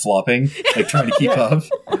of like flopping, like trying to keep up.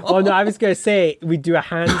 Oh no, I was going to say, we do a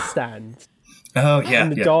handstand. Oh yeah.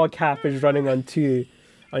 And the dog cap is running on 2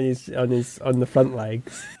 on the front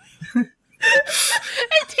legs. And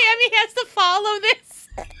Tammy has to follow this.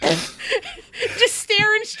 Just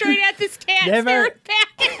staring straight at this cat, staring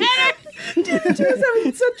back at her. Tammy's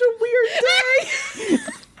having such a weird day.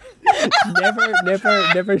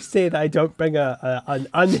 Never say that I don't bring an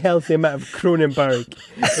unhealthy amount of Cronenberg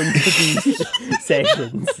into these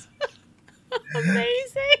sessions.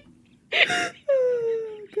 Amazing.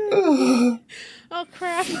 Oh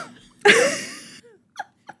crap.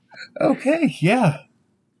 Okay, yeah.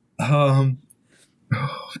 Oh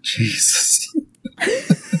Jesus.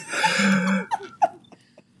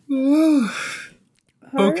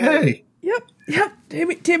 Okay. Yep.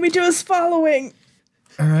 Tammy Joe's following.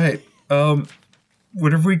 All right.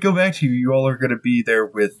 Whenever we go back to you, you all are going to be there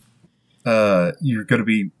with. You're going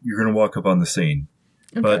to walk up on the scene.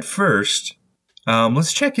 Okay. But first,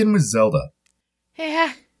 let's check in with Zelda.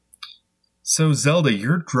 Yeah. So Zelda,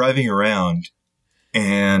 you're driving around,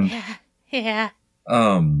 and yeah.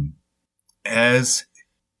 As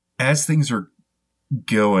things are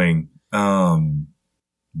going,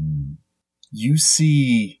 you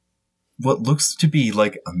see what looks to be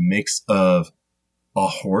like a mix of a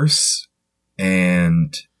horse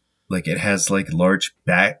and like it has like large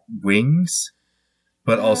bat wings,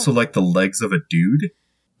 but also like the legs of a dude.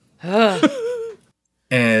 And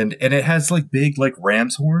it has like big like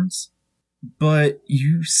ram's horns. But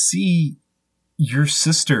you see your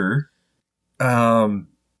sister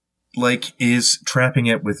like is trapping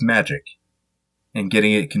it with magic and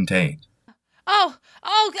getting it contained. Oh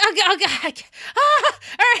God!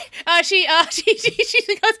 All right. She goes. I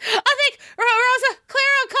think Rosa,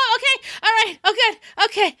 Clara, come. Okay. All right. Oh, good.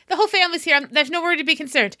 Okay. The whole family's here. There's nowhere to be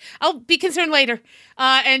concerned. I'll be concerned later.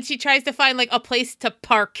 And she tries to find like a place to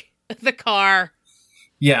park the car.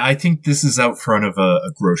 Yeah, I think this is out front of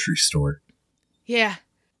a grocery store. Yeah.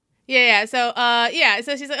 So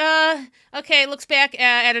so she's like, okay. Looks back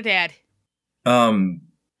at her dad.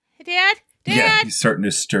 Dad. Yeah, he's starting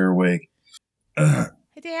to stir awake. Hey,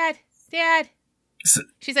 Dad.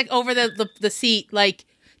 She's like over the seat, like,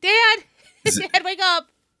 Dad, Dad, wake up.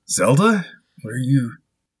 Zelda, what are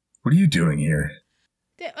you doing here?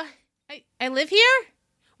 I live here.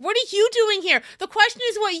 What are you doing here? The question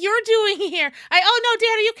is what you're doing here. Oh no,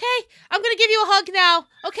 Dad, are you okay? I'm gonna give you a hug now,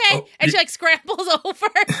 okay? And she like scrambles over.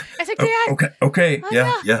 I was like, Dad. Okay, oh,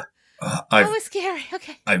 yeah. That was scary.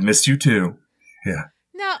 Okay. I've missed you too. Yeah.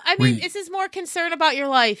 No, I mean, this is more concern about your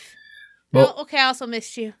life. Well, okay, I also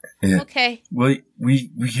missed you. Yeah. Okay. Well, we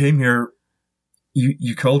came here.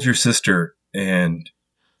 You called your sister and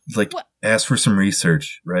like asked for some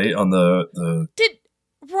research, right? On the. Did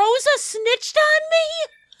Rosa snitched on me?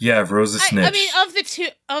 Yeah, Rosa snitched. I mean,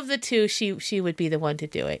 of the two, she would be the one to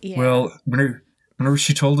do it. Yeah. Well, whenever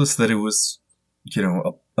she told us that it was,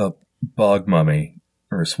 a bog mummy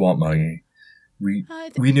or a swamp mummy, we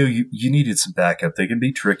knew you needed some backup. They can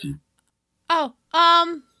be tricky. Oh,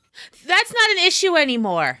 that's not an issue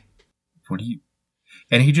anymore. What do you?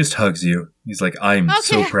 And he just hugs you. He's like, "I'm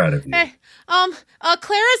so proud of you." Clara's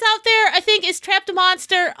out there. I think is trapped a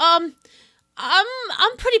monster. I'm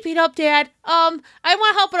pretty beat up, Dad. I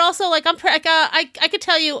want to help, but also like I could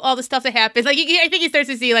tell you all the stuff that happens. Like I think he starts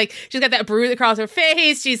to see like she's got that bruise across her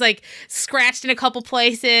face. She's like scratched in a couple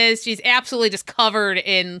places. She's absolutely just covered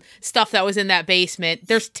in stuff that was in that basement.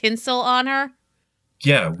 There's tinsel on her.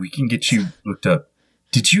 Yeah, we can get you looked up.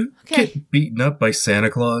 Did you get beaten up by Santa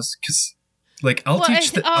Claus? Because like I'll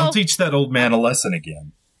teach that old man a lesson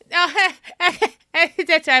again.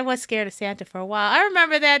 I was scared of Santa for a while. I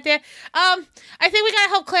remember that. I think we gotta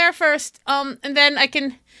help Claire first. And then I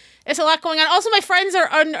can. There's a lot going on. Also, my friends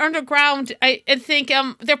are underground. I think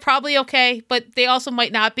they're probably okay, but they also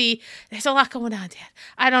might not be. There's a lot going on, Dad.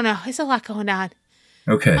 I don't know. There's a lot going on.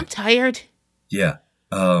 Okay. I'm tired. Yeah.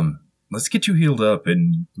 Let's get you healed up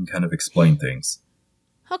and you can kind of explain things.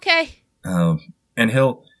 Okay. And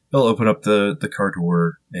he'll open up the car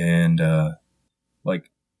door and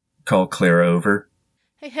call Clara over.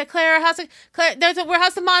 Hey, Clara, Claire, there's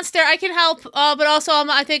a monster. I can help, but also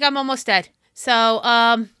I think I'm almost dead. So,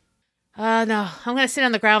 no, I'm gonna sit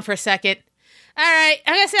on the ground for a second. All right,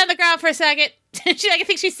 I'm gonna sit on the ground for a second. I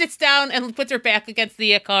think she sits down and puts her back against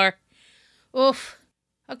the car. Oof.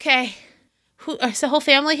 Okay. Is the whole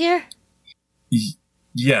family here?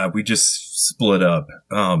 Yeah, we just split up.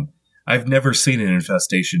 I've never seen an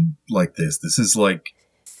infestation like this. This is like...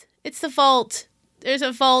 It's the vault. There's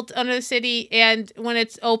a vault under the city, and when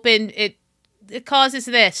it's open, it causes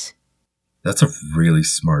this. That's a really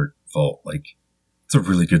smart vault. Like, it's a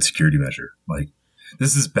really good security measure. Like,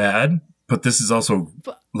 this is bad, but this is also,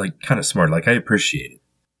 like, kind of smart. Like, I appreciate it.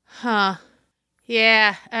 Huh.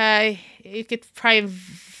 Yeah, I could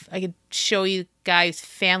show you guys'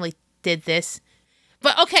 family did this.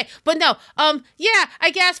 But okay, but no, yeah, I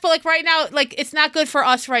guess, but like right now, like it's not good for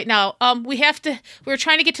us right now. We were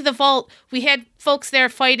trying to get to the vault. We had folks there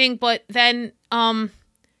fighting, but then, and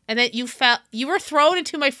then you were thrown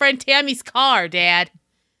into my friend Tammy's car, Dad.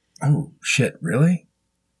 Oh shit, really?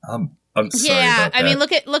 I'm sorry about that. I mean,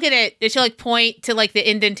 look at it. It should like point to like the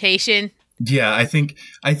indentation. Yeah, I think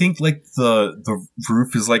like the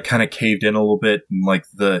roof is like kind of caved in a little bit, and like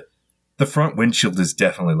the front windshield is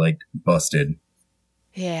definitely like busted.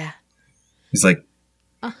 Yeah. He's like,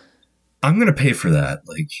 I'm going to pay for that.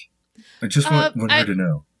 Like, I just want her to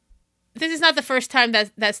know. This is not the first time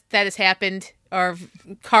that has happened. Or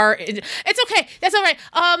car. It's okay. That's all right.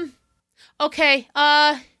 Okay.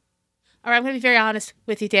 All right. I'm going to be very honest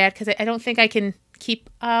with you, Dad, because I don't think I can keep.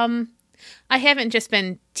 I haven't just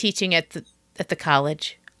been teaching at the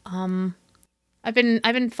college. I've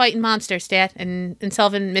been fighting monsters, Dad, and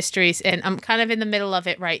solving mysteries, and I'm kind of in the middle of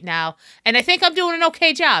it right now. And I think I'm doing an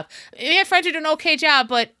okay job. Me and Fred are doing an okay job,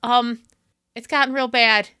 but it's gotten real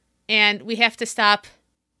bad, and we have to stop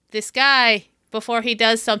this guy before he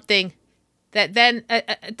does something that then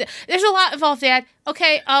there's a lot involved, Dad.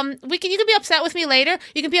 Okay, you can be upset with me later.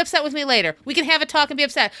 You can be upset with me later. We can have a talk and be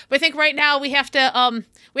upset. But I think right now we have to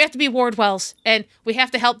be Wardwells, and we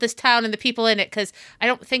have to help this town and the people in it, because I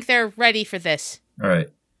don't think they're ready for this. All right,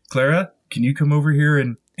 Clara, can you come over here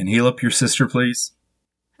and heal up your sister, please?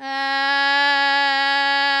 Clara.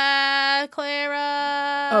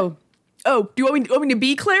 Oh, do you want me to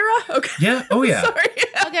be Clara? Okay. Yeah. Oh yeah. Sorry.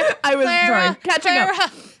 Okay. I was Clara, catching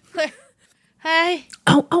up. Clara. Hi.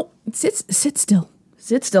 Oh, sit still.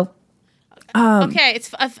 Sit still. Okay, it's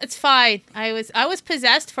fine. I was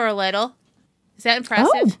possessed for a little. Is that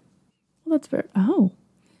impressive? Oh, well, that's very. Oh,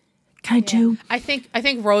 can I do? I think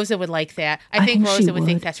Rosa would like that. I think Rosa would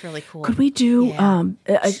think that's really cool. Could we do? Yeah.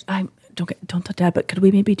 I don't tell Dad, but could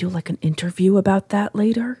we maybe do like an interview about that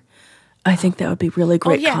later? I think that would be really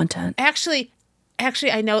great content. Actually,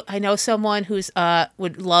 I know someone who's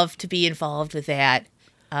would love to be involved with that.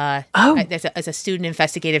 As a student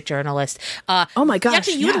investigative journalist. Oh my gosh!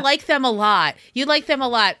 Actually, you'd like them a lot. You'd like them a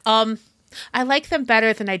lot. I like them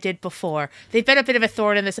better than I did before. They've been a bit of a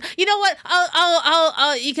thorn in this. You know what?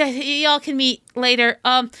 I'll you guys, y'all can meet later.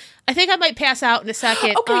 I think I might pass out in a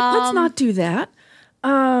second. Okay, let's not do that.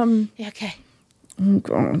 Yeah, okay. Oh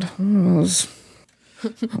God. Well,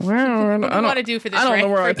 what do you want to do for this? I don't know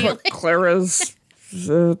where I put Clara's.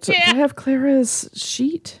 Do I have Clara's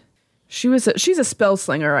sheet? She's a spell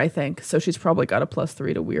slinger, I think. So she's probably got a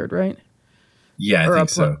 +3 to weird, right? Yeah, I think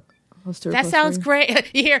so. That sounds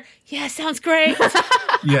great. You hear? Yeah, sounds great.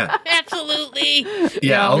 Yeah, absolutely.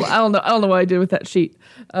 Yeah, I don't know what I did with that sheet.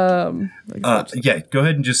 Yeah, go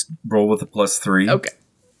ahead and just roll with a +3. Okay.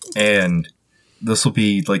 And this will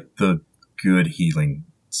be like the good healing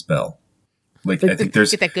spell. Like I think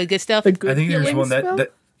there's get that good stuff. I think there's one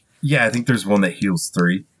that yeah, I think there's one that heals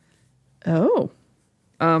 3. Oh.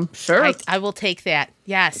 Sure. I will take that.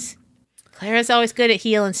 Yes. Clara's always good at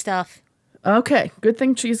healing stuff. Okay. Good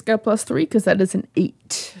thing she's got +3 because that is an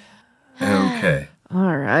 8. Okay.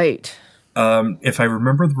 All right. If I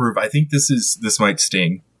remember the roof, I think this might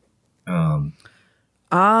sting. And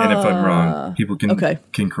if I'm wrong, people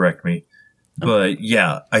can correct me. But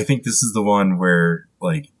yeah, I think this is the one where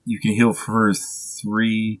like you can heal for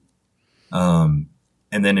 3. And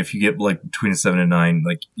then if you get like between a 7 and 9,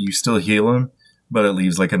 like you still heal them, but it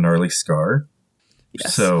leaves like a gnarly scar.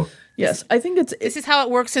 Yes. So yes, I think this is how it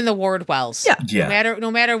works in the Wardwells. Yeah.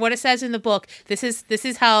 No matter what it says in the book, this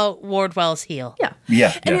is how Wardwells heal. Yeah.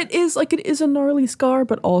 Yeah. And it is a gnarly scar,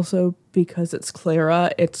 but also because it's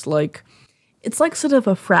Clara, it's like sort of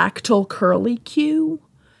a fractal curly Q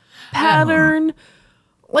pattern.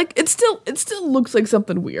 like it still looks like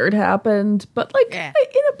something weird happened, but like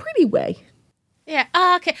in a pretty way. Yeah.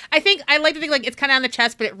 Okay. I like to think like it's kind of on the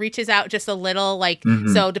chest, but it reaches out just a little. Like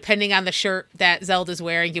so, depending on the shirt that Zelda's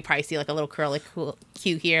wearing, you probably see like a little curly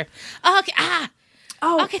cue here. Okay.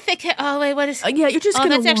 Oh. Okay. Think. Oh wait. What is? Yeah. You're just. Oh,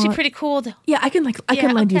 that's actually pretty cool. Yeah. I can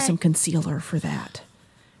lend you some concealer for that.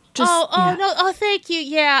 No. Oh, thank you.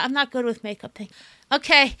 Yeah. I'm not good with makeup thing.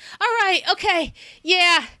 Okay. All right. Okay.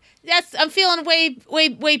 Yeah. I'm feeling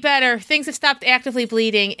way better. Things have stopped actively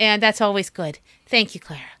bleeding, and that's always good. Thank you,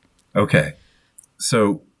 Clara. Okay.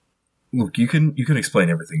 So, look, you can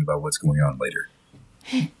explain everything about what's going on later.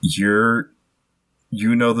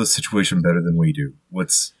 You know the situation better than we do.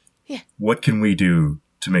 What can we do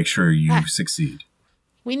to make sure you succeed?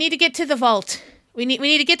 We need to get to the vault. We need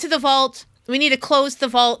to get to the vault. We need to close the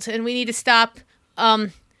vault, and we need to stop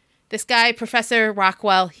this guy, Professor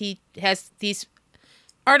Rockwell. He has these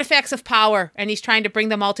artifacts of power, and he's trying to bring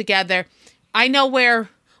them all together. I know where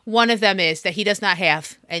one of them is that he does not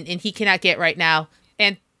have, and he cannot get right now.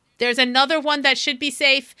 And there's another one that should be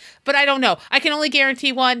safe, but I don't know. I can only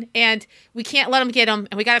guarantee one, and we can't let him get him,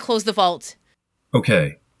 and we got to close the vault.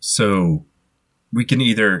 Okay, so we can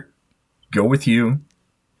either go with you,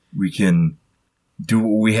 we can do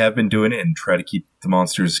what we have been doing and try to keep the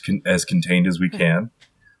monsters as contained as we can,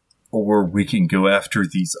 or we can go after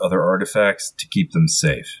these other artifacts to keep them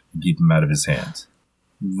safe and keep them out of his hands.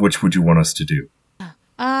 Which would you want us to do?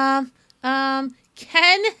 Can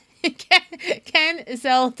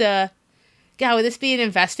Zelda, God, would this be an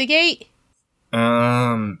investigate?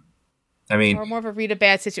 I mean, or more of a read a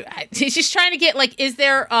bad situation. She's just trying to get like, is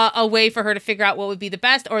there a way for her to figure out what would be the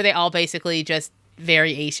best, or are they all basically just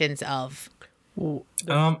variations of? Well,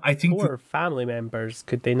 I think four family members,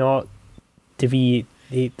 could they not deviate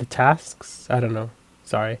the tasks? I don't know.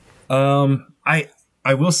 Sorry. I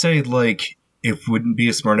will say like it wouldn't be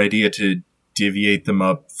a smart idea to deviate them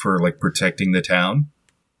up for like protecting the town.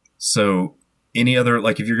 So any other,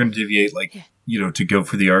 like if you're going to deviate, like, to go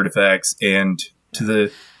for the artifacts and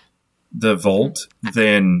to the vault,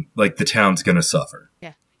 then like the town's going to suffer.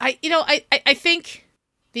 Yeah. I think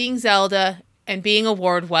being Zelda and being a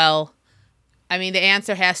Wardwell, I mean, the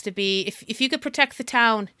answer has to be if you could protect the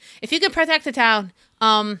town, I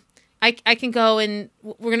can go and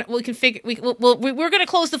we're gonna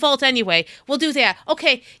close the vault anyway. We'll do that.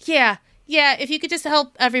 Okay. Yeah. If you could just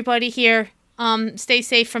help everybody here, stay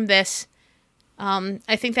safe from this,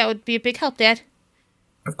 I think that would be a big help, Dad.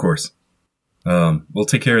 Of course. We'll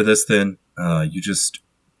take care of this then. You just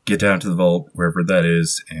get down to the vault wherever that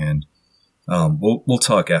is, and we'll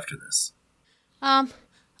talk after this.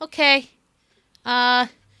 Okay.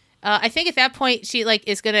 I think at that point she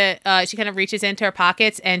is gonna she kind of reaches into her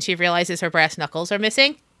pockets and she realizes her brass knuckles are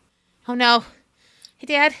missing. Oh no. Hey,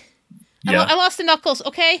 Dad. Yeah. I lost the knuckles.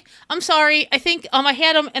 Okay, I'm sorry. I think I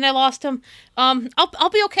had them and I lost them.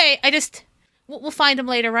 I'll be okay. We'll find them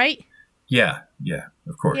later, right? Yeah,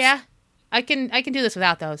 of course. Yeah, I can do this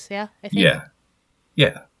without those. Yeah, I think.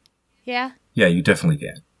 Yeah. Yeah, you definitely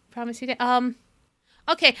can. Promise you that.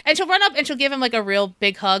 Okay, and she'll run up and she'll give him like a real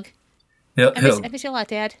big hug. I miss you a lot,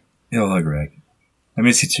 Dad. He'll hug Rag. I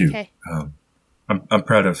miss you too. Okay. I'm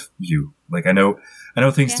proud of you. Like I know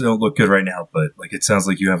things don't look good right now, but like it sounds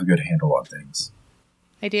like you have a good handle on things.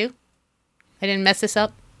 I do? I didn't mess this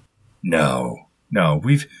up? No.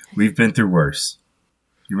 We've been through worse.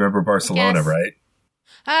 You remember Barcelona, right?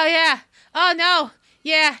 Oh yeah. Oh no.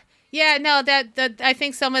 Yeah. No. That I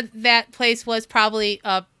think some of that place was probably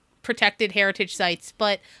protected heritage sites,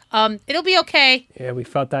 but it'll be okay. Yeah, we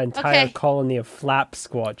fought that entire colony of flap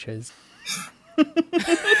squatches.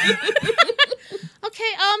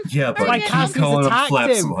 Okay, yeah, but like Cassie's calling them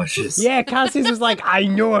flap squashes. Yeah, Cassie's was like, I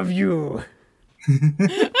know of you.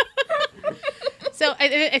 So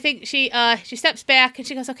I think she steps back and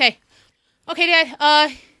she goes, okay,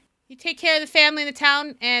 Dad, you take care of the family in the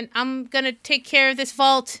town, and I'm gonna take care of this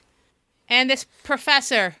vault and this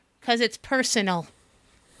professor because it's personal.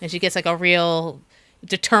 And she gets like a real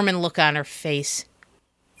determined look on her face.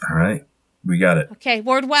 All right, we got it. Okay,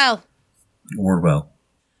 Wardwell.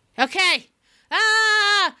 Okay.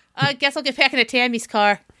 I guess I'll get back into Tammy's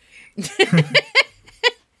car. It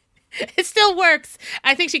still works.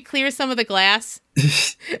 I think she clears some of the glass.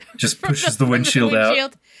 Just pushes the windshield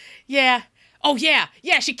out. Yeah. Oh, yeah.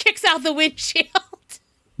 Yeah, she kicks out the windshield.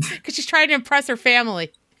 Because she's trying to impress her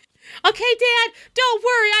family. Okay, Dad, don't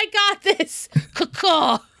worry. I got this.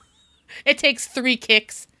 Caw. It takes 3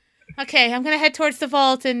 kicks. Okay, I'm going to head towards the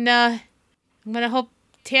vault, and I'm going to hope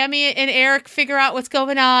Tammy and Eric figure out what's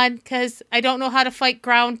going on, because I don't know how to fight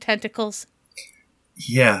ground tentacles.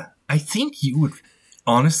 Yeah, I think you would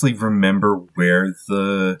honestly remember where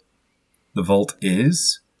the vault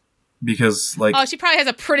is, because like Oh, she probably has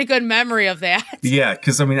a pretty good memory of that. Yeah,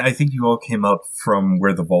 because I mean, I think you all came up from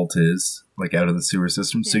where the vault is, like out of the sewer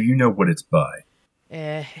system, so you know what it's by.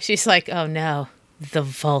 She's like, oh no, the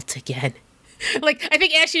vault again. Like, I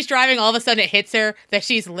think as she's driving, all of a sudden it hits her that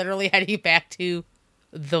she's literally heading back to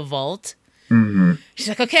the vault. Mm-hmm. She's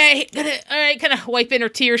like, okay, all right, kind of wiping her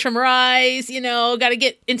tears from her eyes, gotta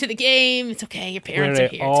get into the game. It's okay, your parents are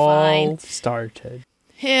here, it's fine. Started.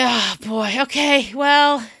 Yeah, boy, okay,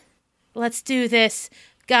 well, let's do this.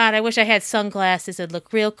 God, I wish I had sunglasses, it'd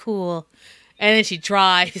look real cool. And then she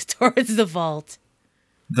drives towards the vault.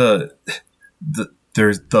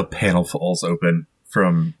 There's the panel falls open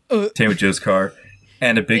from Tammy Joe's car,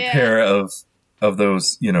 and a big pair of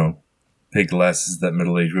those, big glasses that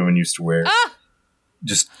middle-aged women used to wear.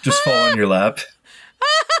 Just fall on your lap.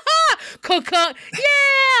 Coco,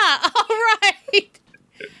 yeah, all right.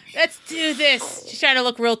 Let's do this. She's trying to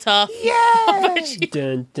look real tough. Yeah.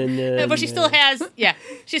 But she still has,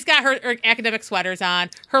 she's got her academic sweaters on,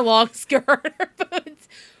 her long skirt, her boots.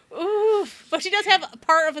 Oof. But she does have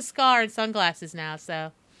part of a scar and sunglasses now,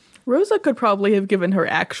 so. Rosa could probably have given her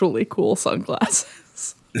actually cool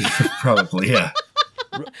sunglasses. Probably, yeah.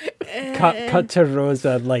 Cut to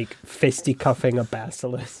Rosa, like, fisticuffing a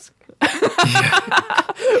basilisk.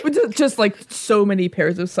 Just like so many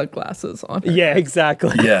pairs of sunglasses on her. Yeah,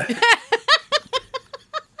 exactly. Yeah.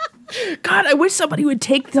 God, I wish somebody would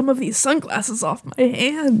take some of these sunglasses off my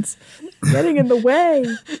hands. Getting in the way.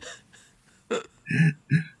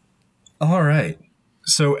 All right.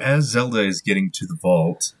 So as Zelda is getting to the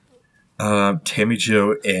vault, Tammy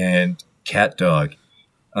Jo and Cat Dog,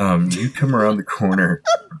 you come around the corner,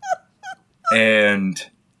 and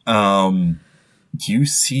you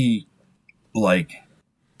see, like,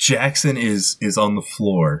 Jackson is on the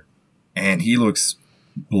floor, and he looks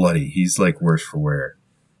bloody. He's, like, worse for wear.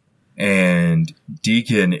 And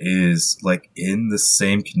Deacon is, like, in the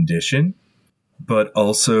same condition, but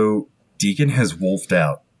also Deacon has wolfed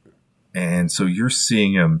out. And so you're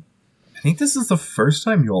seeing him. I think this is the first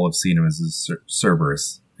time you all have seen him as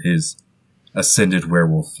Cerberus, his ascended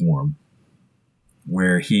werewolf form,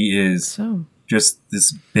 where he is just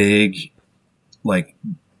this big, like,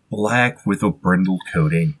 black with a brindle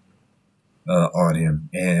coating on him.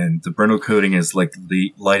 And the brindle coating is, like,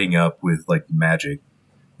 lighting up with, like, magic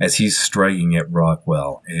as he's striking at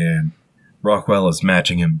Rockwell. And Rockwell is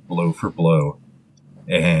matching him blow for blow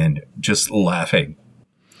and just laughing.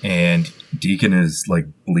 And Deacon is, like,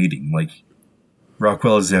 bleeding. Like,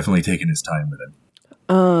 Rockwell is definitely taking his time with him.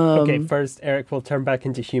 Okay, first, Eric will turn back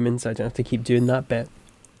into human, so I don't have to keep doing that bit.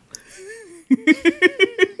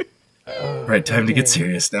 Right, time to get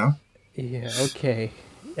serious now. Yeah, okay.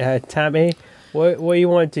 Tammy, what do you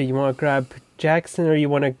want to do? You want to grab Jackson, or you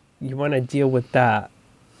want to deal with that?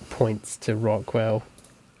 Points to Rockwell.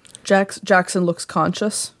 Jackson looks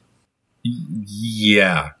conscious.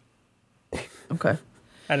 Yeah. Okay.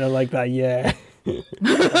 I don't like that. Yeah. I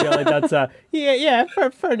feel like that's yeah.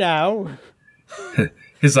 For now.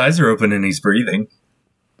 His eyes are open and he's breathing.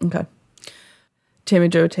 Okay. Tammy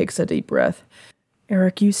Jo takes a deep breath.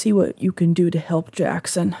 Eric, you see what you can do to help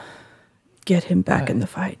Jackson. Get him back in the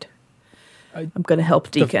fight. I'm going to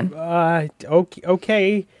help Deacon.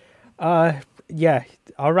 Okay. Yeah.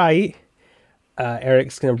 All right.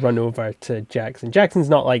 Eric's going to run over to Jackson. Jackson's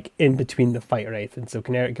not, like, in between the fight or anything, so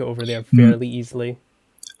can Eric get over there fairly easily?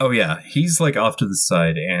 Oh, yeah. He's, like, off to the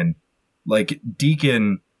side, and, like,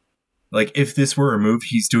 Deacon, like, if this were a move,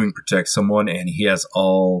 he's doing protect someone, and he has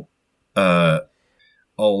all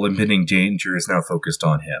impending danger is now focused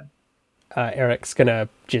on him. Eric's going to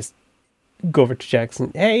just go over to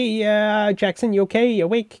Jackson. Hey, Jackson, you okay? You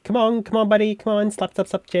awake? Come on, buddy. Come on. Slap,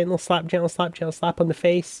 gentle slap on the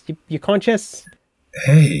face. You conscious?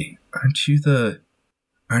 Hey, aren't you the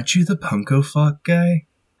Punko Fuck guy?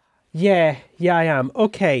 Yeah, I am.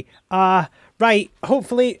 Okay. Right.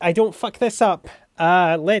 Hopefully I don't fuck this up.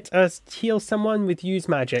 Let us heal someone with use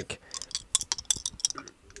magic.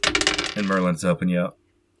 And Merlin's helping you out.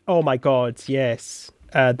 Oh my god, yes.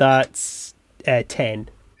 That's 10.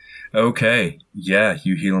 Okay. Yeah,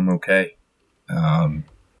 you heal him okay.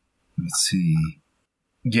 Let's see.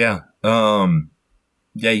 Yeah.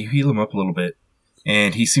 Yeah, you heal him up a little bit.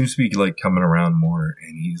 And he seems to be, like, coming around more.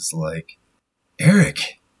 And he's like,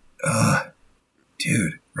 Eric!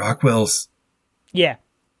 Dude, Rockwell's... Yeah.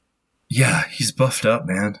 Yeah, he's buffed up,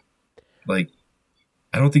 man. Like,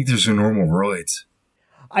 I don't think there's a normal roids.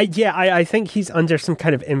 I think he's under some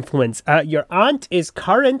kind of influence. Your aunt is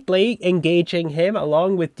currently engaging him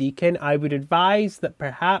along with Deacon. I would advise that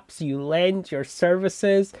perhaps you lend your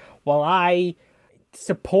services while I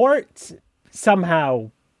support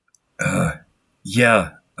somehow. Yeah.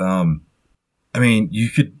 I mean, you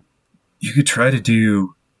could try to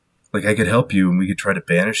do, like, I could help you and we could try to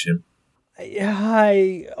banish him.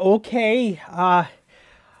 Okay.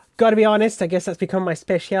 Gotta be honest, I guess that's become my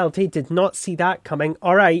specialty. Did not see that coming.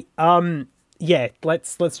 All right. Yeah,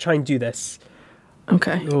 let's try and do this.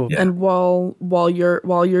 Okay. Oh. Yeah. And while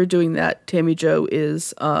you're doing that, Tammy Jo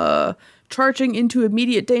is charging into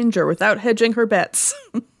immediate danger without hedging her bets.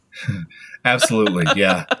 Absolutely.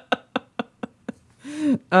 Yeah.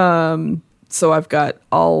 So I've got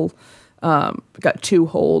got 2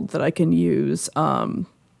 hold that I can use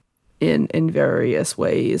in various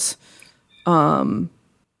ways. And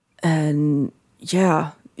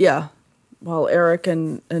yeah. While Eric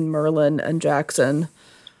and Merlin and Jackson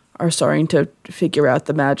are starting to figure out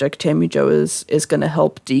the magic, Tammy Jo is going to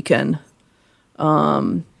help Deacon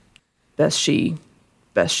best she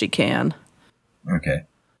can. Okay.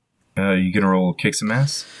 You gonna roll kick some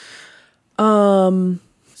ass?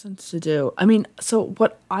 Sense to do. I mean, so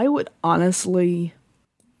what I would honestly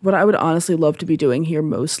love to be doing here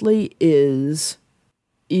mostly is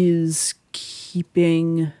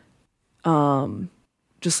keeping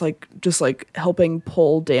just like helping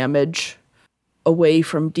pull damage away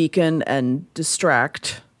from Deacon and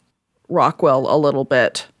distract Rockwell a little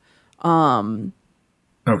bit.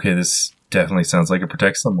 Okay, this definitely sounds like it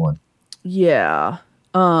protects someone. Yeah.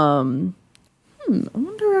 I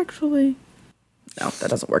wonder actually. No, that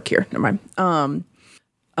doesn't work here. Never mind.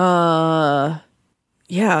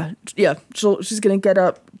 Yeah. She's gonna get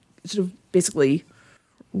up, sort of basically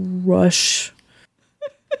rush.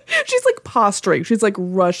 She's like posturing. She's like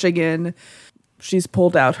rushing in. She's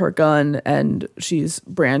pulled out her gun and she's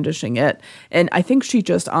brandishing it. And I think she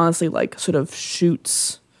just honestly like sort of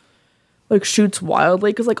shoots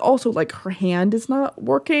wildly because like also like her hand is not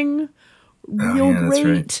working real great.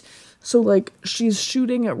 Right. So like she's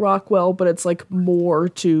shooting at Rockwell, but it's like more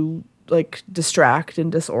to like distract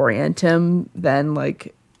and disorient him than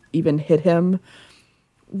like even hit him.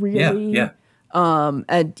 Really. Yeah.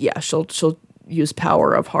 And yeah, she'll use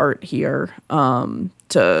Power of Heart here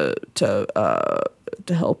to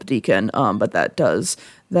help Deacon. But that does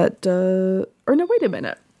that or no, wait a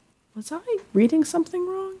minute. Was I reading something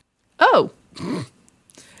wrong? Oh.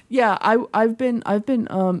 Yeah, I've been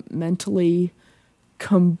mentally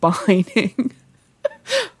combining.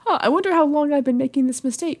 I wonder how long I've been making this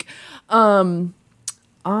mistake. I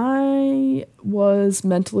was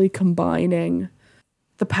mentally combining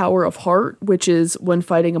the Power of Heart, which is when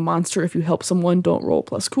fighting a monster, if you help someone, don't roll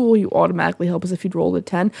plus cool, you automatically help as if you'd rolled a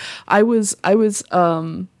 10. I was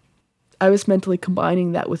mentally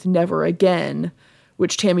combining that with Never Again,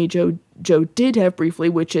 which Tammy Jo did have briefly,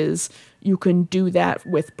 which is you can do that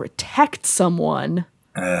with Protect Someone.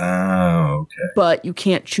 Oh, okay. But you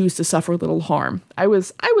can't choose to suffer little harm. I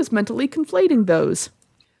was mentally conflating those.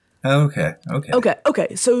 Okay.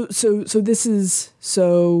 So this is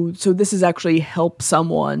actually help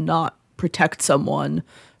someone, not protect someone,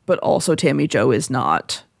 but also Tammy Jo is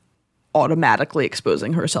not automatically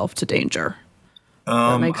exposing herself to danger.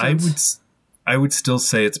 That makes sense? I would still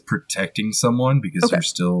say it's protecting someone because you're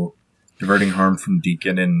still diverting harm from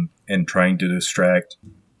Deacon and trying to distract.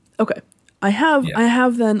 Okay. I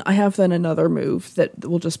have then another move that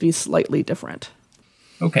will just be slightly different.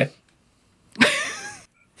 Okay.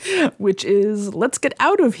 Which is let's get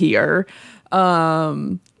out of here.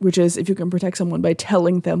 Which is if you can protect someone by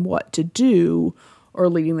telling them what to do or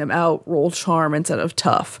leading them out, roll charm instead of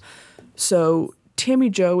tough. So Tammy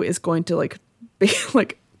Jo is going to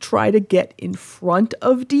try to get in front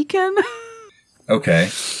of Deacon. Okay.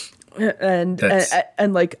 And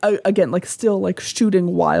like again, like still like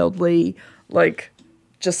shooting wildly, like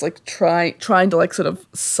just like trying to like sort of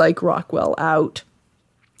psych Rockwell out.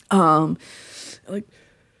 Like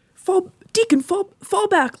Deacon, fall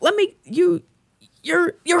back. You're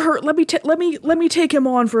hurt. Let me take him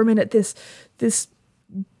on for a minute. This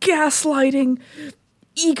gaslighting,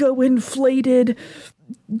 ego inflated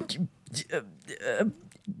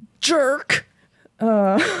jerk.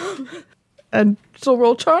 And so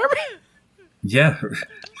roll charm? Yeah.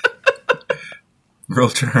 Roll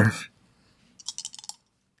charm.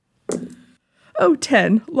 Oh,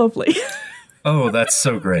 10. Lovely. Oh, that's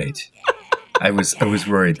so great. I was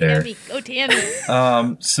worried there. Go Tammy.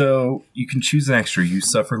 So you can choose an extra. You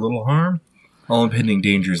suffer little harm. All impending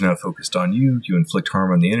danger is now focused on you. You inflict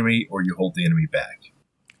harm on the enemy, or you hold the enemy back.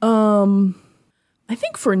 I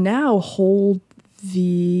think for now, hold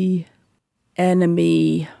the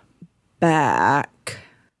enemy back.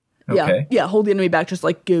 Okay. Yeah, hold the enemy back. Just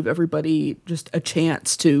like give everybody just a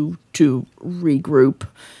chance to regroup,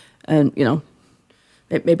 and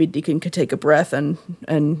maybe Deacon could take a breath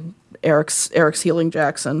and Eric's healing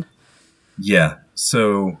Jackson. Yeah.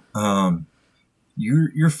 So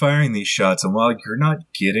you're firing these shots, and while you're not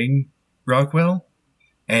getting Rockwell,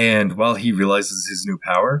 and while he realizes his new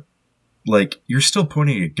power, like, you're still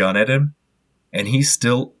pointing a gun at him, and he's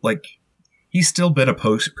still been a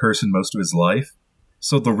person most of his life.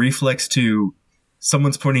 So the reflex to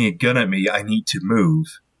someone's pointing a gun at me, I need to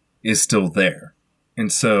move, is still there.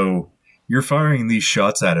 And so you're firing these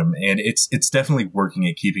shots at him, and it's definitely working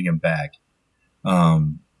at keeping him back.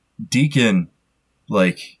 Deacon,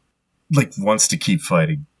 like wants to keep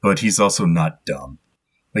fighting, but he's also not dumb.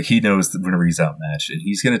 Like, he knows that whenever he's outmatched, and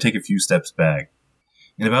he's going to take a few steps back.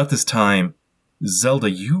 And about this time, Zelda,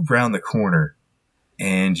 you round the corner,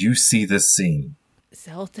 and you see this scene.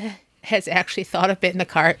 Zelda has actually thought a bit in the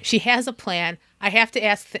car. She has a plan. I have to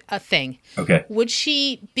ask a thing. Okay. Would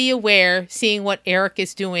she be aware, seeing what Eric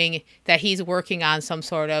is doing, that he's working on some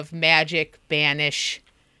sort of magic banish?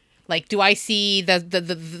 Like, do I see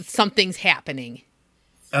the something's happening?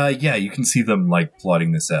 Yeah, you can see them, like,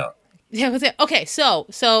 plotting this out. Yeah. Okay. So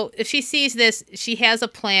if she sees this, she has a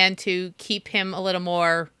plan to keep him a little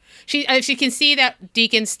more. She can see that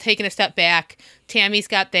Deacon's taking a step back. Tammy's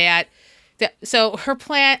got that. So her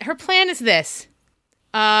plan is this.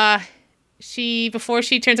 Before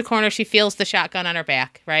she turns a corner, she feels the shotgun on her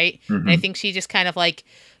back, right? Mm-hmm. And I think she just kind of like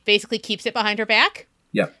basically keeps it behind her back.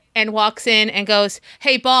 Yep. And walks in and goes,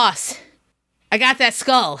 "Hey, boss, I got that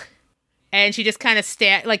skull." And she just kind of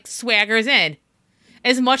swaggers in,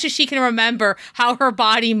 as much as she can remember how her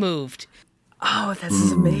body moved. Oh, this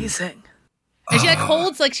is amazing. And she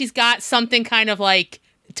holds like she's got something kind of like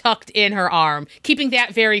tucked in her arm, keeping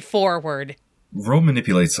that very forward. Roll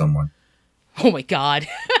manipulate someone. Oh my god.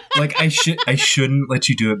 Like, I shouldn't let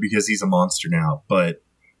you do it because he's a monster now, but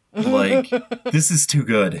like, this is too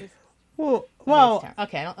good. Well,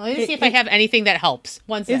 okay. Let me see if I have anything that helps.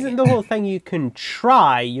 1 second. Isn't the whole thing you can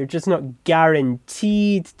try? You're just not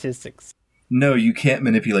guaranteed to succeed. No, you can't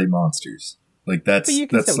manipulate monsters. Like, that's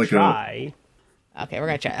still like try. Okay, we're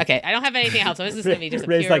gonna try. Okay, I don't have anything else, so this is gonna be just a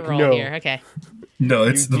Ray's pure like, roll no. here. Okay. No,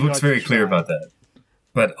 the book's very clear about that.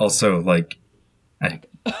 But also, like, Okay,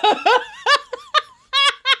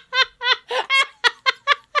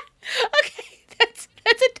 that's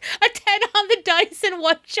a 10 on the dice and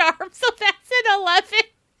 1 charm, so that's an 11.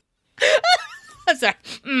 I'm sorry.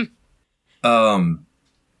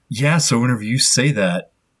 Yeah. So whenever you say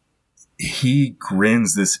that, he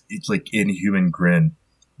grins this like inhuman grin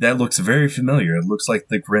that looks very familiar. It looks like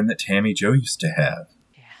the grin that Tammy Jo used to have.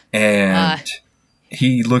 Yeah. And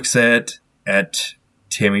he looks at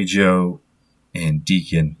Tammy Jo and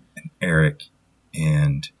Deacon and Eric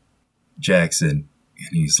and Jackson, and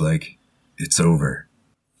he's like, "It's over.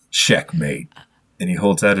 Checkmate." And he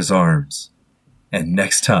holds out his arms. And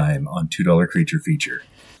next time on $2 Creature Feature,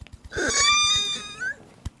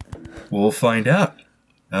 we'll find out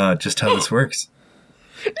just how this works.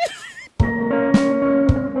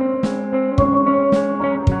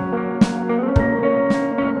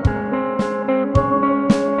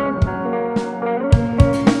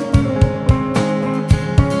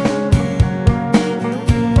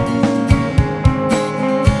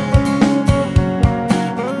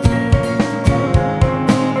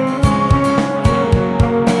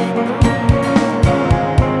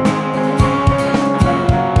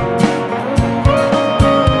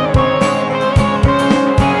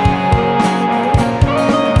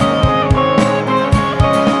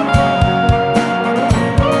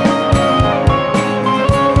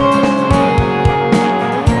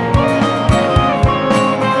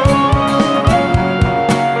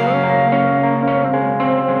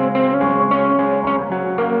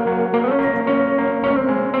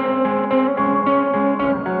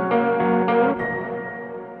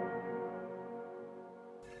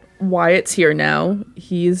 Wyatt's here now.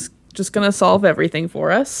 He's just gonna solve everything for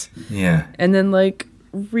us. Yeah. And then, like,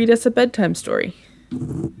 read us a bedtime story.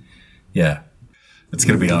 Yeah. It's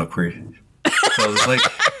gonna be awkward. So it's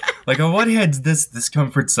like on one hand, this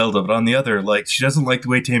comforts Zelda, but on the other, like, she doesn't like the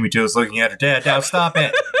way Tammy Jo's looking at her dad. Now stop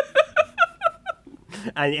it.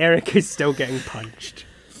 And Eric is still getting punched.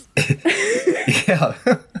 Yeah.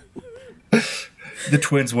 The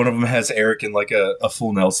twins, one of them has Eric in like a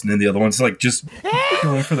full Nelson, and the other one's like just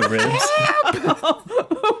going for the ribs.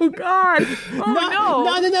 Oh God! Oh no!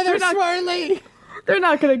 Not another swirly! They're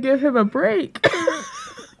not gonna give him a break.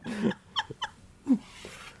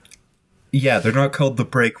 Yeah, they're not called the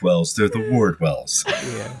Breakwells; they're the Wardwells.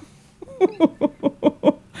 Yeah.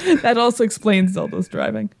 That also explains Zelda's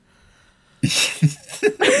driving.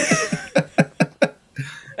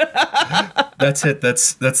 That's it.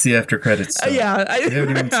 That's the after credits stuff. Yeah.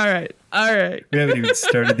 All right. We haven't even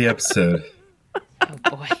started the episode. Oh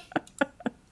boy.